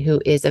husband who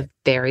is a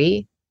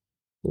very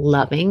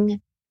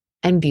loving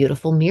and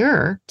beautiful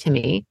mirror to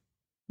me.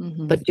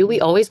 But do we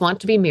always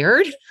want to be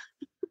mirrored?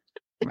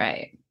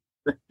 Right.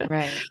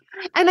 Right.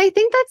 And I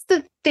think that's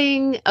the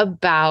thing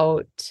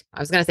about, I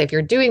was going to say, if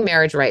you're doing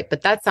marriage right,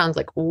 but that sounds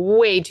like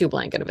way too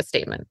blanket of a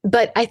statement.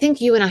 But I think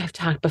you and I have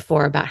talked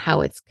before about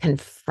how it's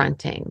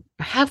confronting.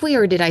 Have we,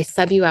 or did I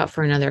sub you out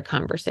for another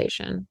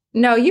conversation?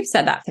 No, you've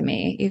said that to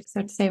me. You've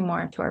said to say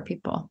more to our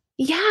people.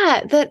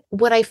 Yeah, that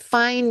what I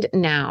find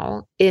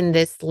now in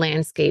this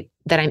landscape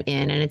that I'm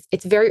in, and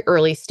it's very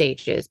early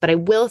stages, but I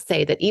will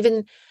say that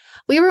even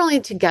we were only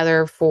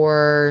together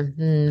for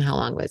how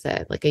long was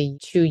it? Like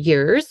 2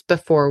 years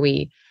before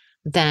we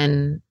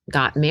then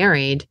got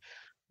married.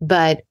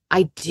 But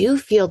I do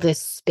feel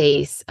this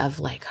space of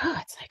like, oh,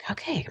 it's like,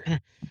 okay, I'm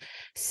gonna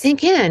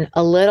sink in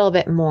a little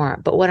bit more.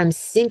 But what I'm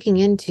sinking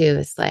into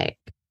is like,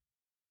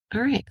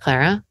 all right,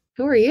 Clara,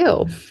 who are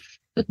you?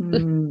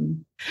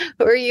 Mm.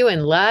 Who are you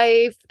in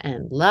life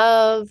and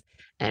love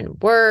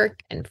and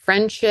work and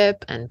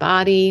friendship and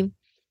body?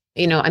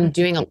 I'm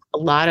doing a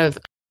lot of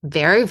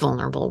very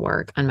vulnerable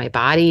work on my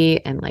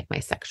body and like my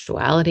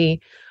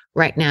sexuality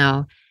right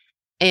now.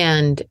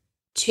 And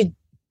to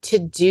to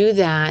do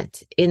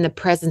that in the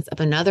presence of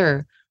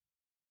another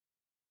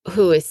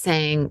who is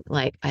saying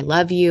like, I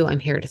love you, I'm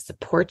here to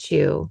support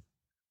you.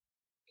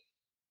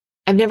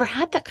 I've never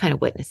had that kind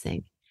of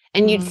witnessing.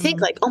 And you'd think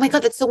Mm. like, oh my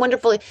God, that's so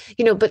wonderful.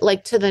 But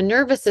like to the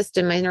nervous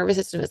system, my nervous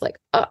system is like,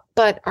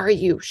 but are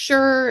you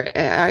sure?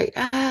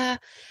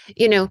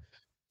 You know,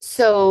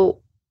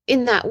 so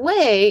in that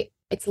way,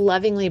 it's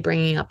lovingly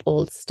bringing up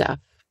old stuff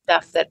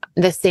that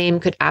the same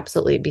could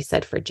absolutely be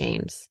said for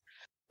James.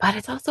 But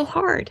it's also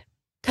hard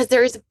because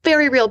there is a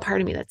very real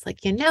part of me that's like,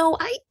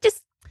 I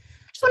just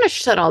want to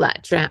shut all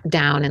that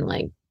down and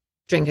like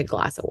drink a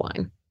glass of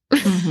wine.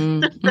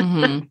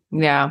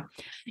 Yeah.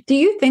 Do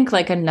you think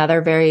like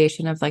another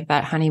variation of like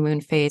that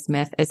honeymoon phase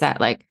myth is that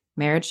like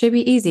marriage should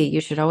be easy?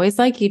 You should always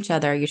like each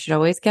other. You should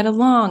always get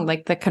along.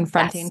 Like the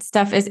confronting Yes.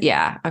 stuff is,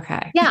 yeah.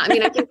 Okay. Yeah. I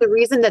mean, I think the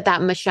reason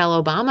that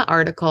Michelle Obama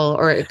article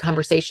or a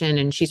conversation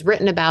and she's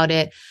written about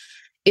it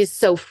is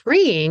so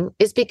freeing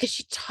is because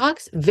she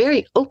talks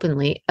very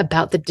openly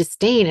about the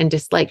disdain and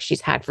dislike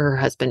she's had for her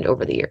husband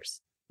over the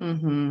years. I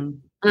don't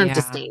know if Yeah.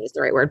 disdain is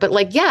the right word, but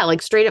like, yeah,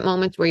 like straight up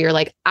moments where you're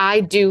like, I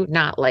do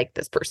not like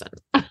this person.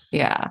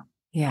 Yeah.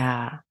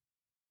 Yeah.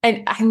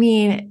 And I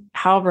mean,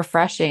 how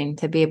refreshing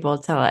to be able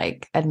to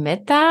like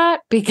admit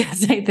that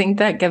because I think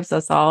that gives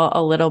us all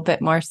a little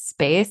bit more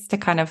space to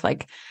kind of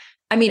like,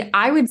 I mean,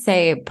 I would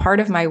say part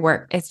of my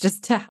work is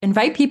just to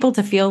invite people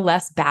to feel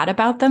less bad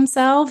about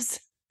themselves.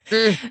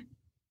 Mm,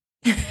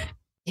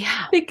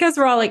 yeah. Because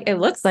we're all like, it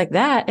looks like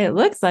that. It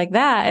looks like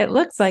that. It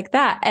looks like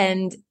that.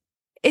 And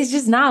it's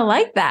just not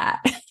like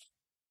that.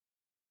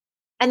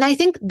 And I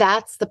think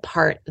that's the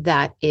part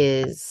that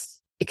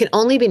it can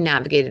only be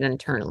navigated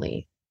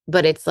internally,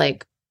 but it's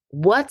like,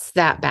 what's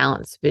that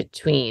balance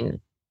between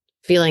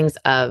feelings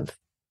of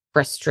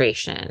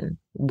frustration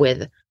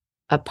with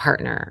a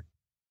partner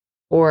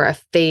or a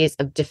phase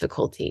of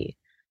difficulty?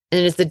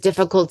 And is the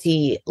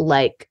difficulty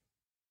like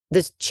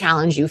this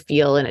challenge you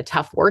feel in a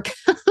tough work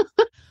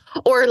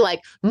or like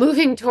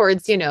moving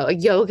towards, a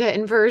yoga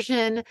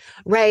inversion,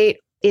 right?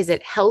 Is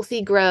it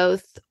healthy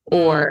growth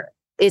or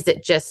is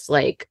it just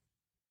like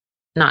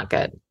not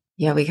good?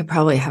 Yeah, we could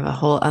probably have a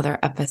whole other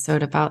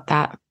episode about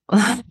that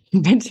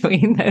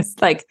between this.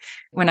 Like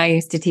when I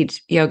used to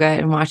teach yoga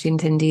in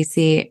Washington,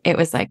 D.C., it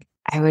was like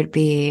I would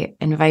be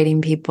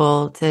inviting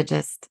people to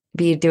just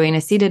be doing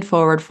a seated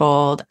forward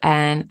fold.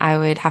 And I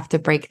would have to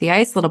break the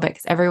ice a little bit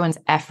because everyone's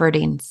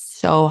efforting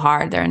so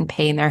hard. They're in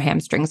pain. Their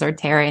hamstrings are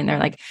tearing. They're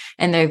like,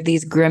 and they have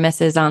these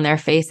grimaces on their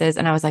faces.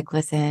 And I was like,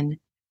 listen,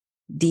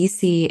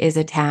 DC is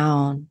a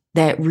town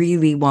that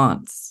really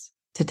wants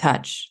to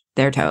touch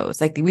their toes.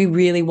 Like we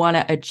really want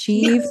to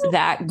achieve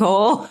that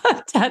goal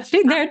of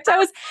touching their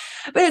toes.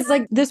 But it's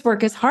like, this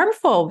work is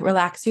harmful.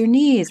 Relax your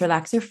knees,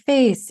 relax your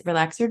face,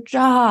 relax your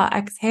jaw,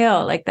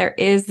 exhale. Like there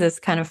is this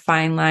kind of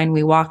fine line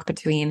we walk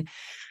between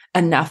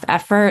enough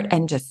effort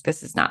and just,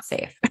 this is not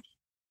safe.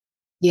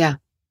 Yeah.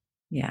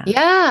 Yeah.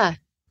 Yeah.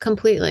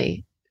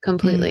 Completely.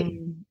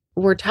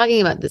 We're talking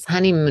about this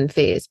honeymoon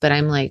phase, but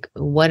I'm like,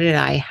 what did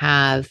I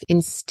have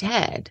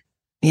instead?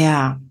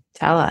 Yeah.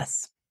 Tell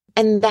us.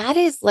 And that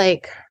is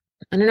like,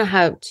 I don't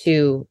know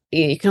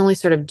you can only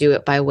sort of do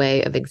it by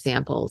way of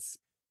examples.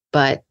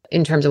 But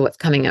in terms of what's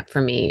coming up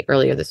for me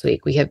earlier this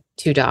week, we have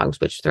 2 dogs,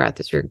 which throughout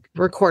this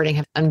recording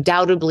have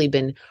undoubtedly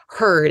been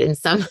heard in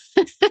some,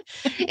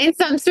 in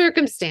some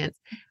circumstance.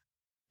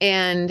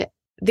 And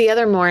the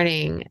other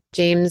morning,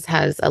 James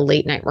has a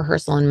late night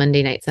rehearsal on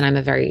Monday nights, and I'm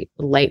a very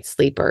light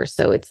sleeper.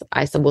 So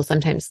I will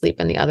sometimes sleep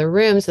in the other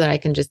room so that I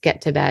can just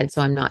get to bed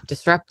so I'm not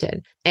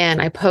disrupted.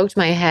 And I poked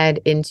my head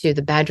into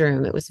the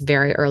bedroom. It was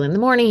very early in the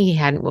morning. He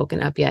hadn't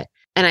woken up yet.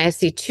 And I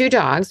see 2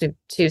 dogs,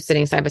 2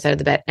 sitting side by side of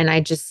the bed. And I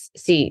just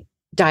see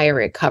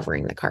diarrhea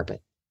covering the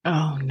carpet.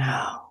 Oh,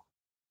 no.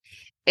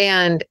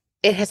 And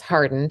it has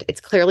hardened.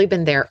 It's clearly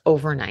been there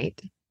overnight.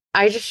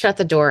 I just shut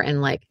the door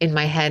and like in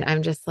my head,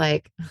 I'm just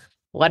like,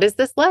 what is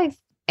this life?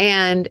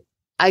 And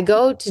I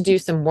go to do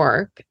some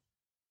work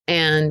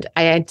and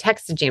I had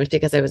texted James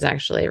because I was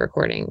actually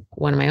recording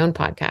one of my own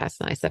podcasts.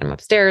 And I said, I'm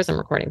upstairs, I'm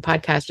recording a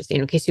podcast just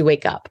in case you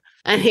wake up.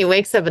 And he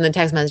wakes up and the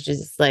text message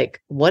is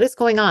like, what is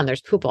going on?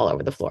 There's poop all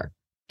over the floor.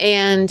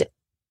 And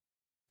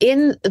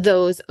in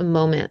those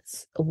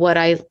moments, what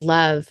I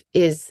love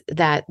is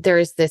that there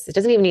is this, it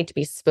doesn't even need to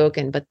be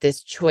spoken, but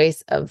this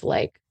choice of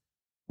like,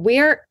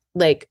 we're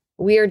like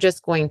we are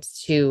just going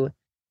to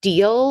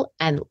deal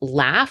and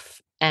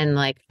laugh. And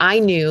like, I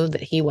knew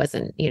that he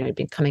wasn't, he'd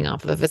been coming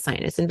off of a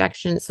sinus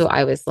infection. So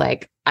I was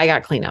like, I got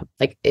to clean up.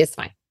 Like, it's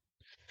fine.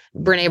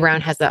 Brene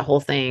Brown has that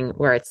whole thing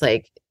where it's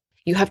like,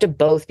 you have to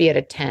both be at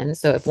a 10.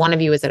 So if one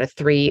of you is at a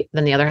 3,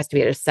 then the other has to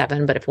be at a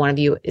 7. But if one of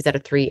you is at a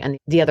 3 and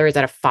the other is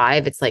at a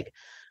 5, it's like,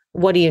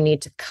 what do you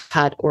need to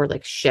cut or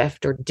like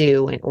shift or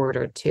do in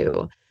order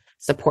to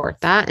support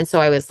that? And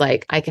so I was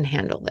like, I can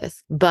handle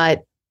this.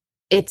 But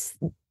it's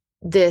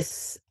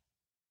this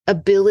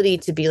ability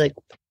to be like,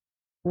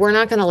 we're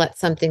not going to let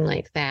something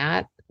like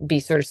that be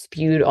sort of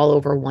spewed all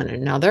over one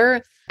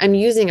another. I'm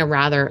using a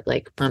rather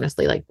like,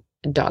 honestly, like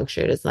dog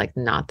shit is like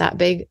not that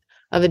big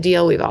of a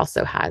deal. We've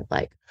also had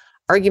like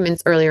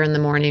arguments earlier in the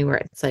morning where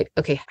it's like,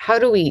 okay, how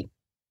do we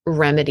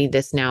remedy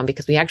this now?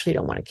 Because we actually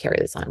don't want to carry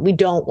this on. We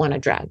don't want to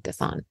drag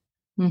this on.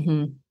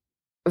 Mm-hmm.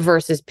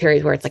 Versus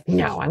periods where it's like,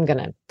 no, I'm going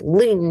to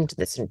lean into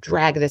this and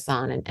drag this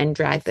on and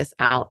drag this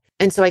out.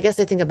 And so I guess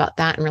I think about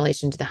that in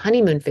relation to the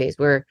honeymoon phase,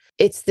 where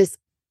it's this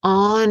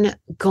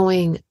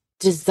ongoing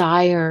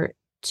desire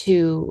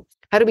to,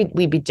 how do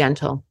we be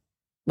gentle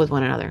with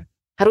one another?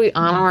 How do we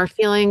honor our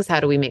feelings? How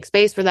do we make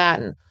space for that?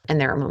 And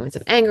there are moments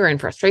of anger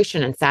and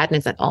frustration and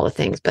sadness and all the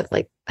things, but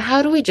like,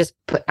 how do we just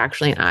put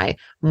actually an eye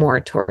more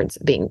towards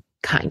being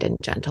kind and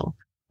gentle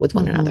with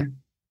one another?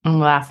 I'm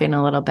laughing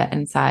a little bit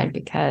inside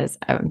because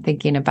I'm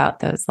thinking about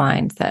those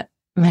lines that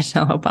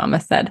Michelle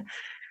Obama said,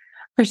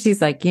 where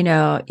she's like, you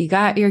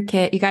got your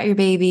kid, you got your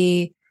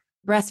baby,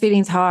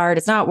 breastfeeding's hard.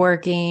 It's not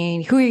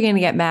working. Who are you going to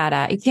get mad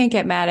at? You can't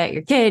get mad at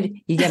your kid.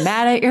 You get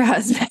mad at your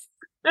husband.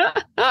 So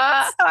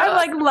I'm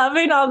like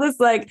loving all this,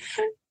 like,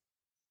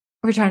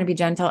 we're trying to be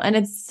gentle. And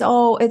it's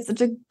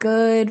such a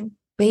good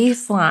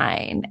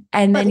baseline.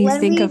 And then you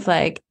think of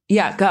like,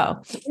 yeah,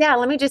 go. Yeah,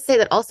 let me just say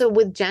that also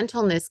with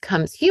gentleness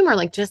comes humor.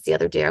 Like just the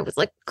other day, I was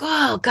like,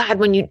 oh God,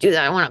 when you do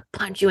that, I want to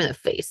punch you in the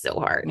face so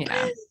hard.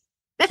 Yeah.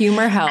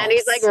 Humor helps. And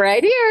he's like,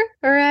 right here.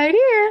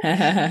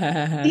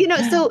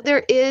 So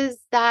there is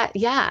that,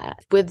 yeah,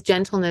 with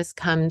gentleness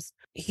comes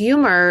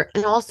humor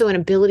and also an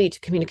ability to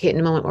communicate in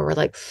a moment where we're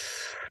like,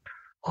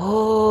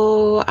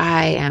 oh,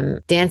 I am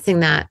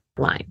dancing that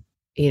line.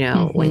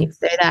 When you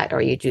say that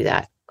or you do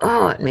that,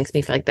 oh, it makes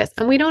me feel like this.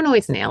 And we don't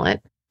always nail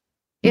it.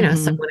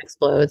 Someone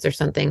explodes or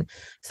something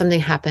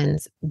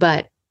happens.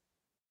 But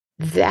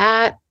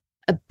that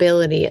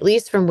ability, at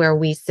least from where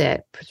we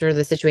sit, sort of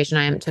the situation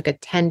I am, took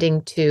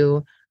attending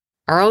to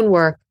our own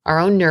work, our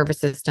own nervous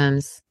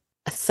systems,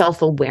 a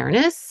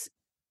self-awareness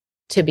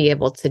to be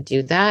able to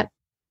do that.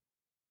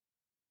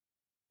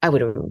 I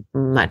would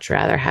much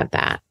rather have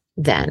that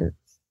than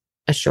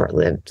a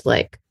short-lived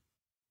like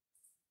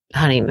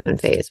honeymoon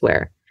phase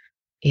where,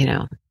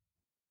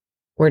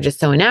 we're just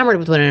so enamored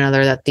with one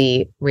another that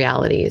the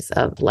realities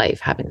of life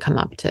haven't come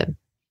up to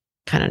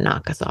kind of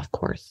knock us off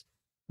course.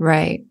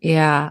 Right.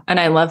 Yeah. And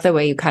I love the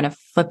way you kind of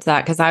flipped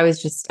that, because I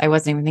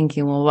wasn't even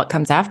thinking, well, what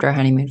comes after a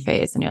honeymoon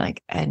phase? And you're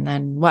like, and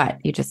then what?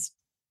 You just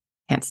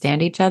can't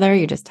stand each other.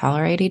 You just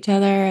tolerate each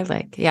other.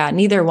 Like, yeah,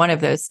 neither one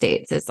of those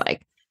states is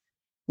like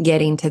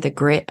getting to the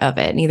grit of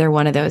it. Neither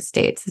one of those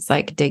states is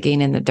like digging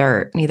in the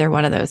dirt. Neither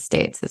one of those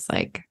states is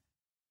like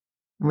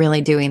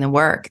really doing the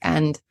work.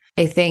 And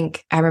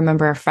I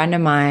remember a friend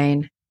of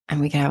mine, and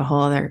we can have a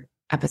whole other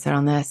episode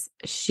on this.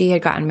 She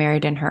had gotten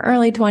married in her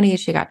early 20s.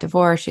 She got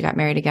divorced. She got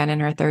married again in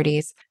her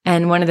 30s.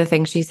 And one of the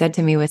things she said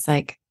to me was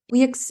like,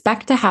 we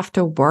expect to have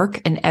to work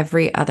in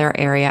every other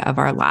area of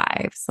our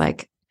lives,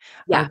 like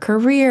our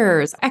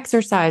careers,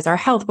 exercise, our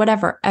health,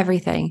 whatever,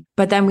 everything.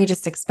 But then we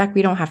just expect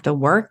we don't have to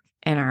work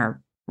in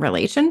our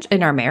relationship,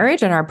 in our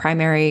marriage, in our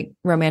primary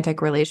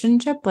romantic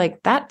relationship.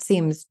 Like that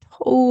seems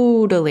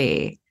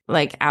totally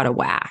like out of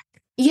whack.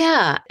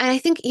 Yeah. And I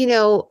think, in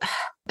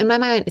my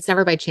mind, it's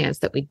never by chance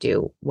that we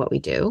do what we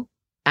do.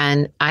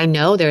 And I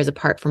know there's a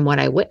part from what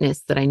I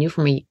witnessed that I knew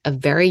from a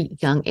very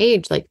young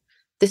age, like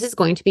this is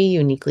going to be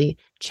uniquely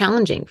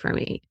challenging for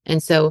me.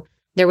 And so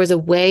there was a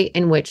way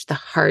in which the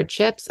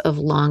hardships of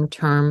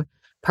long-term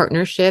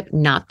partnership,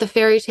 not the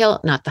fairy tale,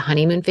 not the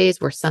honeymoon phase,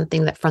 were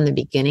something that from the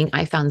beginning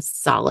I found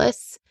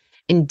solace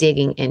in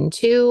digging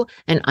into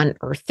and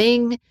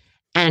unearthing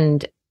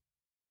and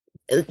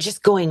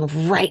just going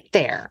right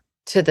there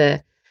to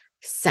the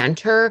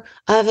center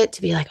of it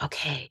to be like,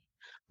 okay,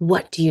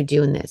 what do you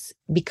do in this?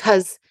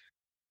 Because,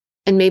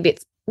 and maybe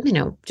it's,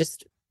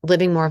 just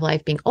living more of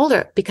life, being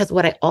older, because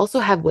what I also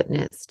have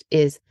witnessed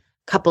is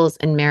couples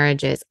and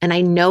marriages, and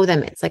I know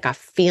them. It's like a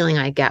feeling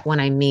I get when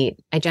I meet.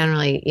 I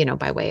generally,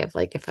 by way of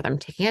like, if I'm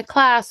taking a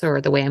class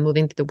or the way I'm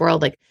moving through the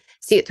world, like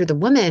see it through the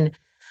women,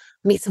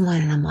 meet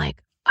someone and I'm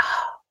like,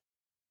 oh,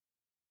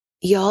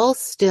 y'all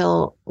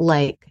still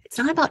like, it's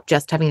not about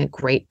just having a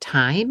great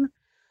time,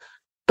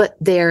 but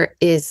there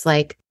is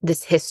like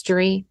this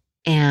history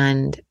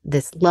and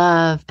this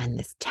love and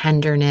this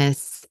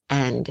tenderness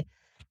and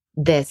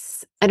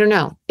this, I don't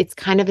know, it's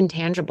kind of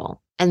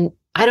intangible. And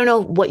I don't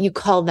know what you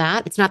call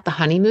that. It's not the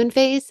honeymoon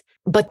phase,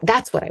 but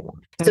that's what I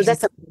want. So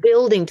that's a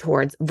building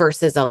towards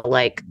versus a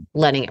like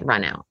letting it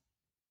run out.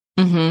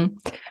 Mm-hmm.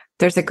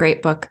 There's a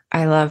great book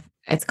I love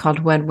It's called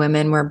When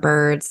Women Were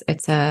Birds.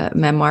 It's a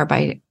memoir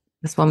by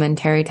this woman,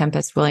 Terry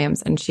Tempest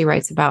Williams. And she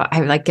writes about,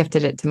 I like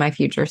gifted it to my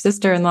future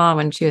sister-in-law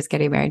when she was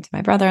getting married to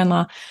my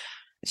brother-in-law.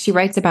 She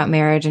writes about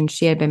marriage, and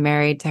she had been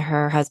married to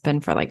her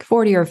husband for like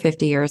 40 or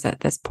 50 years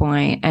at this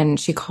point. And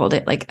she called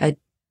it like a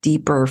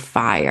deeper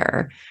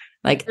fire,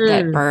 like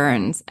that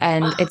burns.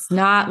 And it's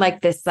not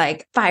like this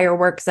like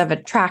fireworks of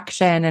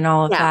attraction and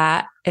all of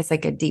that. It's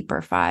like a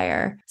deeper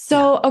fire.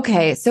 So,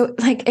 okay. So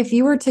like if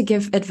you were to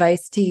give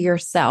advice to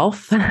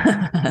yourself,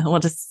 we'll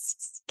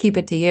just keep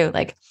it to you.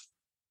 Like,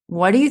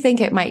 what do you think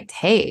it might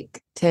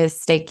take to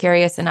stay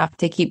curious enough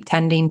to keep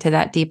tending to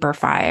that deeper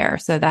fire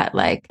so that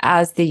like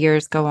as the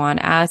years go on,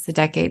 as the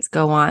decades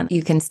go on,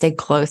 you can stay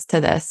close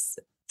to this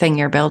thing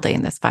you're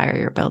building, this fire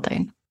you're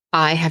building?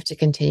 I have to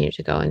continue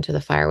to go into the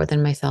fire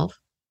within myself.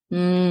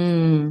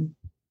 Mm.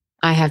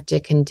 I have to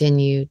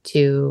continue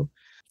to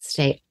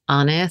stay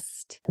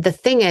honest. The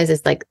thing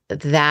is like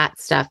that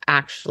stuff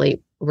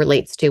actually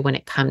relates to when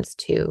it comes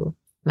to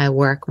my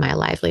work, my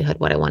livelihood,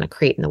 what I want to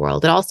create in the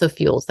world. It also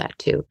fuels that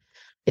too.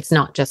 It's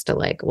not just a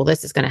like, well,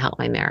 this is going to help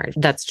my marriage.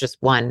 That's just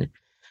one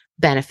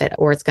benefit,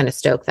 or it's going to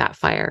stoke that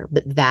fire.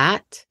 But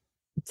that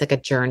it's like a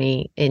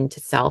journey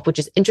into self, which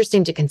is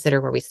interesting to consider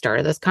where we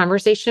started this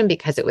conversation,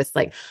 because it was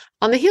like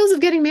on the heels of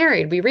getting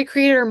married, we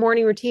recreated our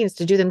morning routines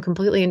to do them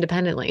completely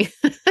independently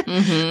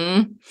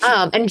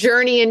and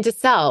journey into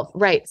self.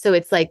 Right. So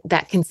it's like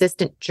that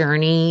consistent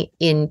journey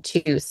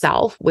into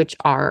self, which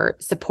are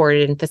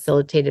supported and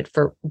facilitated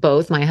for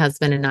both my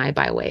husband and I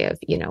by way of,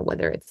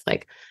 whether it's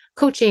like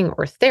coaching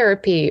or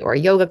therapy or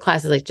yoga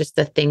classes, like just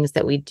the things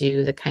that we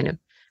do, the kind of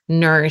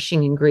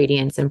nourishing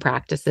ingredients and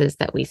practices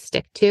that we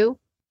stick to.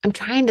 I'm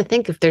trying to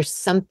think if there's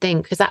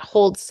something, because that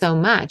holds so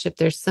much, if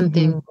there's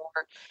something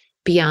more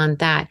beyond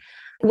that.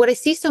 What I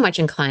see so much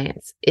in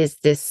clients is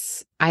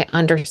this, I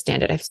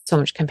understand it, I have so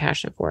much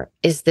compassion for it,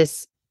 is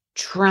this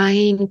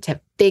trying to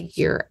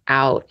figure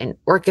out and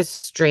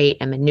orchestrate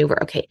and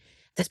maneuver. Okay,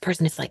 this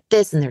person is like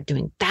this and they're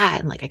doing that.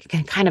 And like, I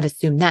can kind of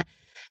assume that.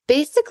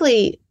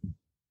 Basically,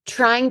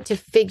 trying to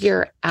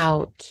figure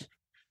out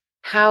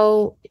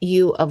how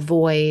you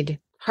avoid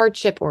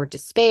hardship or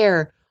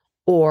despair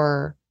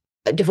or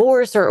a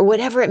divorce or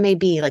whatever it may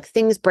be, like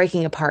things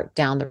breaking apart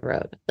down the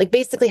road. Like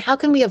basically, how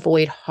can we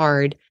avoid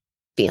hard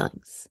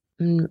feelings?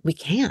 We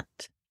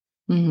can't.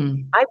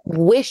 I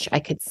wish I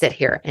could sit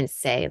here and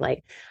say,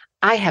 like,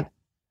 I have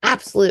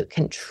absolute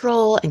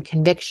control and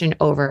conviction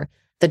over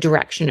the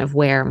direction of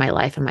where my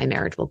life and my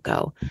marriage will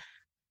go.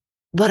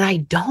 But I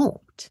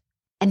don't.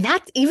 And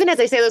that's, even as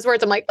I say those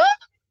words, I'm like, oh.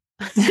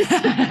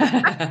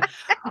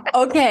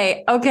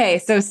 Okay.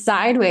 So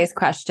sideways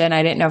question.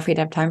 I didn't know if we'd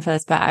have time for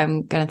this, but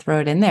I'm going to throw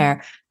it in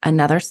there.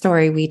 Another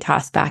story we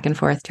tossed back and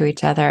forth to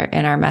each other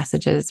in our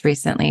messages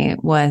recently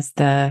was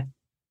the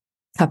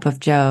Cup of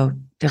Joe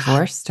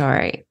divorce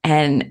story.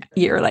 And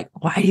you're like,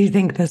 why do you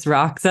think this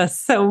rocks us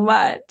so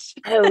much?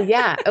 Oh,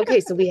 yeah. Okay.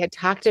 So we had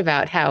talked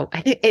about how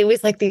I think it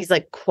was like these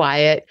like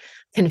quiet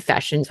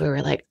confessions where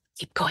we're like,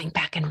 keep going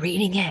back and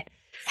reading it.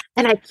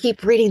 And I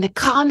keep reading the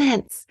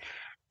comments.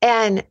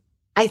 And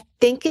I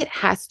think it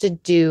has to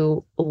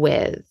do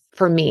with,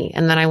 for me,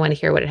 and then I want to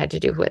hear what it had to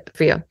do with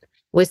for you,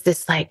 was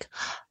this like,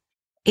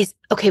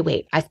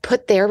 wait, I've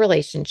put their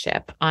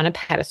relationship on a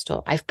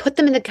pedestal. I've put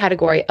them in the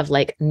category of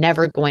like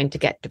never going to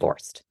get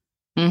divorced.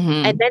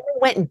 And then they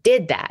went and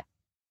did that.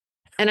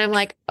 And I'm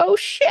like, oh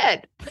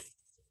shit,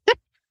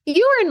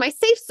 you were in my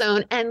safe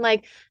zone. And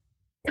like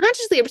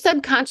consciously or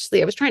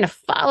subconsciously, I was trying to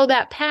follow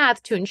that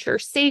path to ensure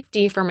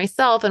safety for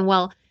myself. And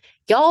well,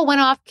 y'all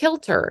went off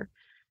kilter.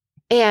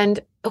 And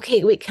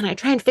okay, wait, can I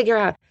try and figure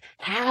out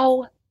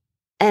how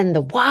and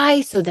the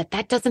why so that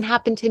that doesn't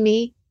happen to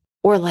me?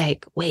 Or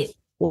like, wait,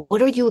 well,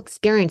 what are you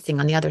experiencing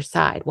on the other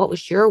side? What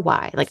was your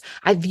why? Like,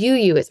 I view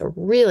you as a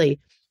really,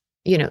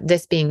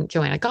 this being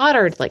Joanna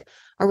Goddard, like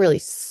a really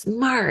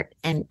smart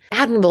and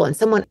admirable and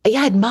someone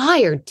I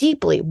admire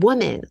deeply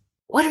woman.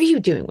 What are you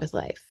doing with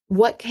life?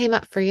 What came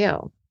up for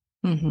you?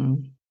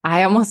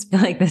 I almost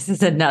feel like this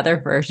is another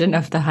version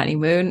of the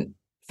honeymoon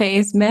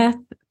phase myth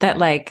that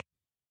like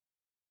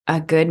a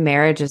good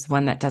marriage is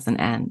one that doesn't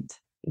end.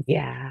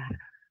 Yeah.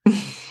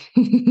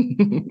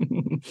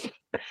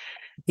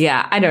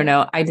 Yeah, I don't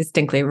know. I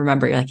distinctly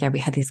remember like, we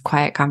had these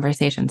quiet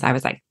conversations. I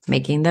was like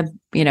making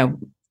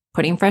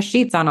putting fresh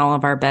sheets on all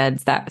of our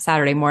beds that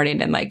Saturday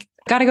morning and like,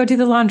 got to go do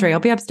the laundry. I'll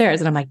be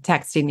upstairs. And I'm like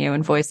texting you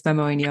and voice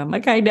memoing you. I'm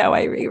like, I know,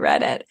 I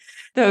reread it.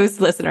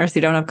 Those listeners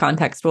who don't have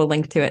context will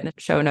link to it in the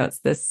show notes,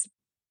 this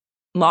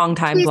long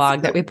time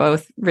blog that we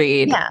both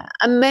read. Yeah,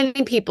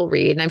 many people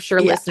read, and I'm sure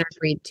listeners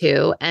read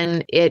too.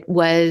 And it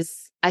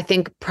was, I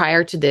think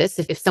prior to this,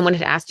 if someone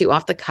had asked you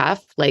off the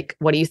cuff, like,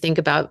 what do you think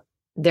about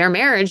their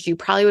marriage? You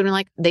probably would have been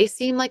like, they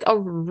seem like a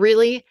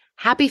really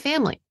happy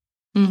family.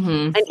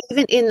 And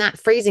even in that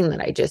phrasing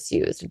that I just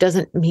used, it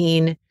doesn't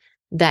mean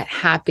that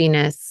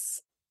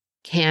happiness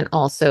can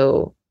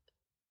also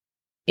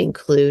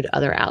include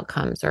other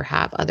outcomes or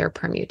have other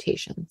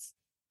permutations.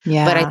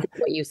 Yeah. But I think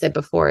what you said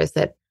before is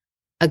that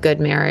a good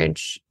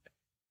marriage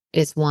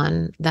is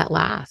one that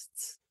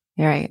lasts.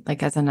 You're right.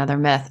 Like as another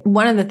myth.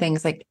 One of the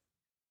things, like,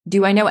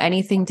 do I know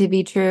anything to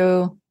be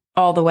true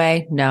all the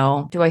way?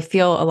 No. Do I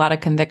feel a lot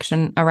of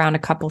conviction around a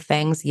couple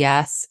things?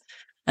 Yes.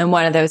 And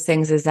one of those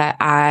things is that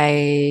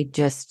I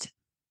just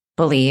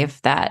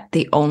believe that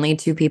the only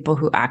two people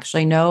who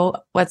actually know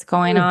what's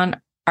going on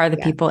are the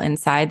people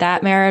inside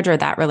that marriage or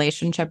that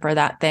relationship or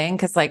that thing.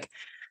 Cause like,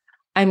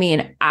 I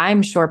mean,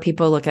 I'm sure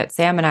people look at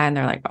Sam and I and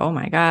they're like, oh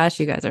my gosh,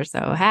 you guys are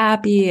so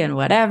happy and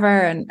whatever.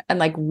 And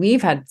like,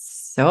 we've had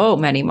so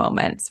many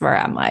moments where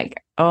I'm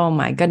like, oh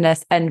my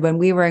goodness. And when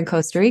we were in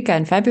Costa Rica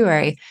in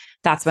February,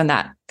 that's when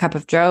that Cup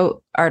of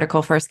Joe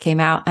article first came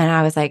out. And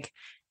I was like,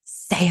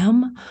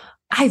 Sam,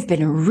 I've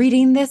been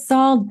reading this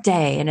all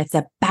day and it's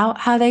about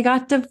how they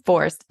got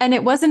divorced. And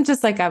it wasn't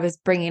just like I was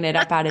bringing it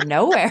up out of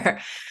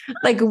nowhere.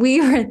 Like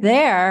we were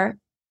there.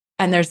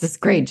 And there's this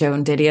great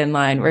Joan Didion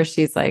line where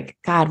she's like,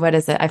 God, what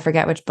is it? I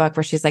forget which book,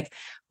 where she's like,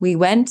 we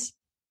went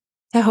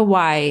to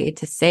Hawaii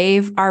to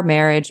save our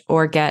marriage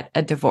or get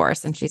a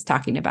divorce. And she's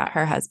talking about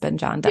her husband,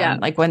 John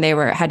Donne, like when they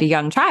had a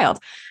young child.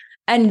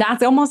 And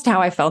that's almost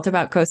how I felt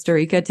about Costa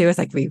Rica too. It's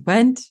like, we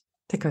went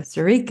to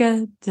Costa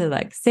Rica to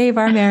like save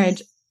our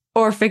marriage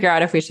or figure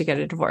out if we should get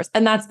a divorce.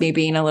 And that's me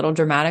being a little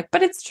dramatic,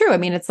 but it's true. I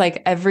mean, it's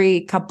like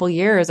every couple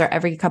years or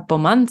every couple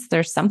months,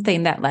 there's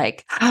something that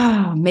like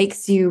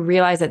makes you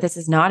realize that this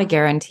is not a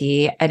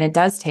guarantee and it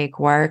does take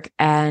work.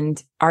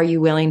 And are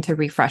you willing to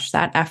refresh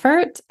that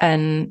effort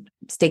and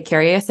stay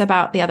curious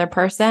about the other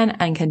person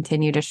and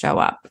continue to show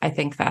up? I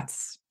think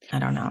that's, I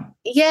don't know.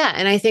 Yeah.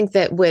 And I think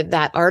that with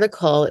that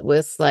article, it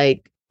was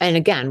like, and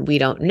again, we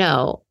don't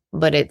know,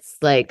 but it's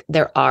like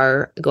there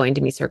are going to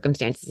be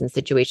circumstances and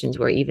situations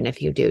where even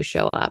if you do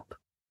show up,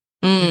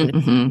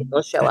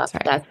 people show up.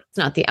 Right. That's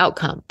not the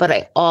outcome. But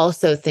I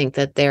also think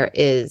that there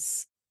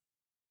is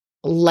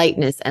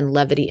lightness and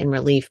levity and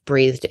relief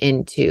breathed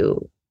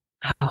into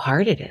how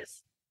hard it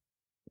is.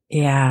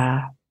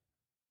 Yeah.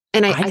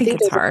 And I think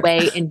there's a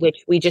way in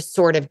which we just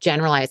sort of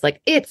generalize,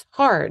 like, it's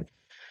hard,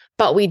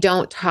 but we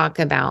don't talk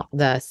about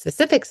the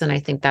specifics. And I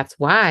think that's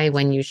why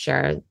when you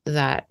share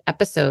that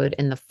episode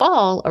in the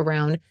fall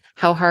around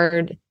how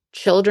hard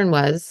children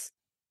was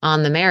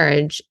on the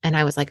marriage, and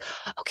I was like,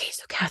 okay,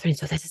 so Catherine,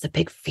 so this is a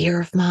big fear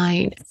of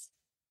mine.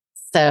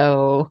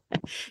 So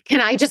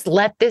can I just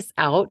let this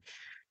out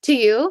to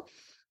you?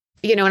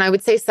 You know, and I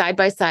would say side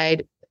by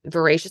side,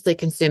 voraciously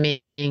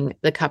consuming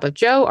the Cup of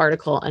Joe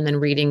article and then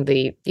reading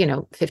the,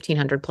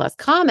 1,500 plus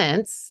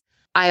comments,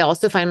 I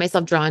also find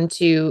myself drawn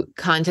to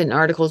content and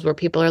articles where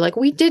people are like,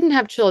 we didn't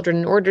have children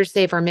in order to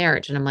save our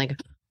marriage. And I'm like,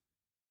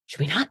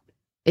 should we not?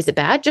 Is it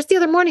bad? Just the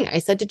other morning, I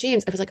said to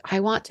James, I was like,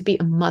 I want to be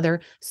a mother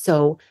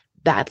so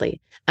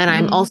badly. And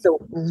I'm also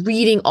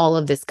reading all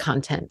of this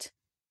content.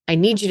 I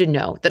need you to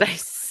know that I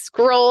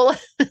scroll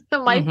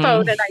my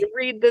phone and I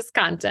read this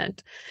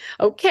content.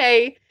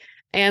 Okay.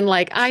 And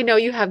like, I know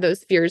you have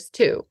those fears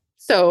too.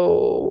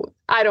 So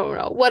I don't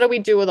know. What do we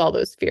do with all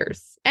those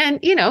fears?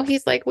 And,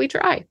 he's like, we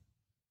try.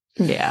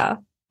 Yeah,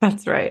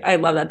 that's right. I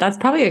love that. That's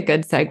probably a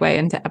good segue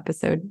into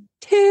episode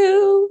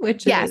 2,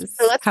 which is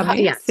so let's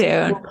coming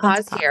soon. We'll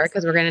pause here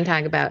because we're going to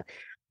talk about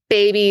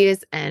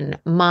babies and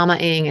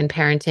mama-ing and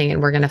parenting,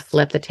 and we're going to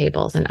flip the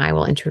tables and I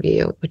will interview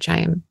you, which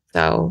I'm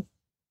so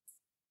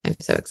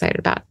excited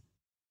about.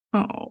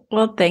 Oh,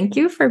 well, thank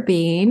you for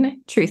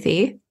being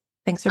truthy.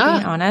 Thanks for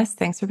being honest.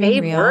 Thanks for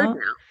being real. Word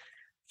now.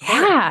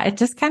 Yeah, it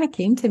just kind of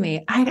came to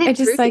me. I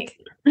just like,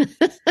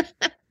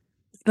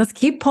 let's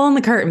keep pulling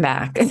the curtain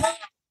back.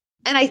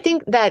 And I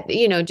think that,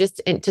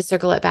 just to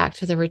circle it back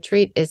to the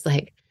retreat is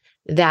like,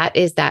 that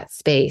is that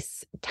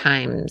space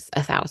times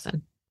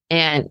 1,000.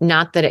 And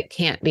not that it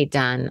can't be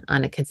done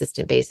on a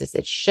consistent basis.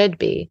 It should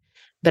be.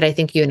 But I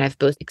think you and I've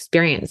both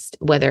experienced,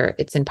 whether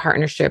it's in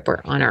partnership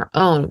or on our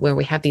own, where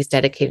we have these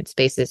dedicated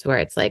spaces where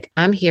it's like,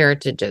 I'm here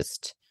to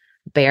just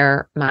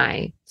bare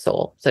my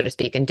soul, so to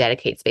speak, and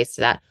dedicate space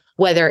to that,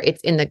 whether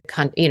it's in the,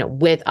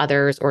 with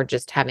others or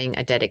just having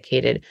a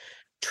dedicated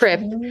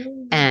trip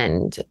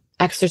and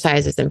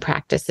exercises and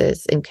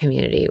practices in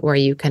community where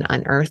you can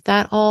unearth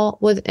that all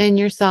within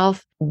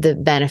yourself. The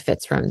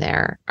benefits from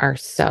there are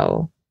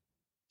so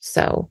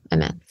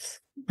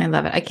immense. I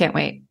love it. I can't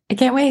wait.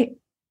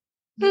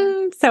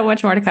 So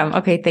much more to come.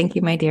 Okay. Thank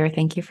you, my dear.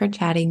 Thank you for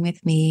chatting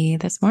with me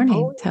this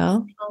morning.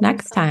 Till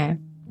next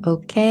time.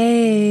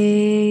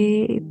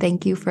 Okay.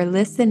 Thank you for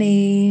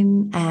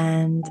listening.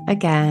 And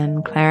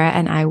again, Clara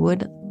and I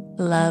would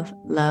love,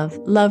 love,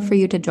 love for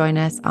you to join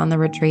us on the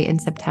retreat in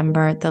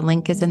September. The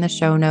link is in the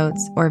show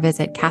notes, or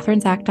visit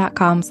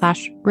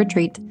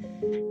catherinesack.com/retreat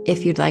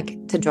if you'd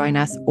like to join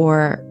us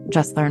or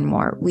just learn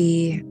more.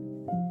 We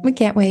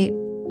can't wait.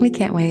 We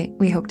can't wait.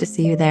 We hope to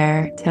see you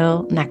there.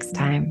 Till next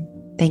time.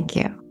 Thank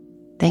you.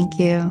 Thank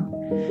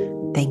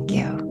you. Thank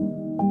you.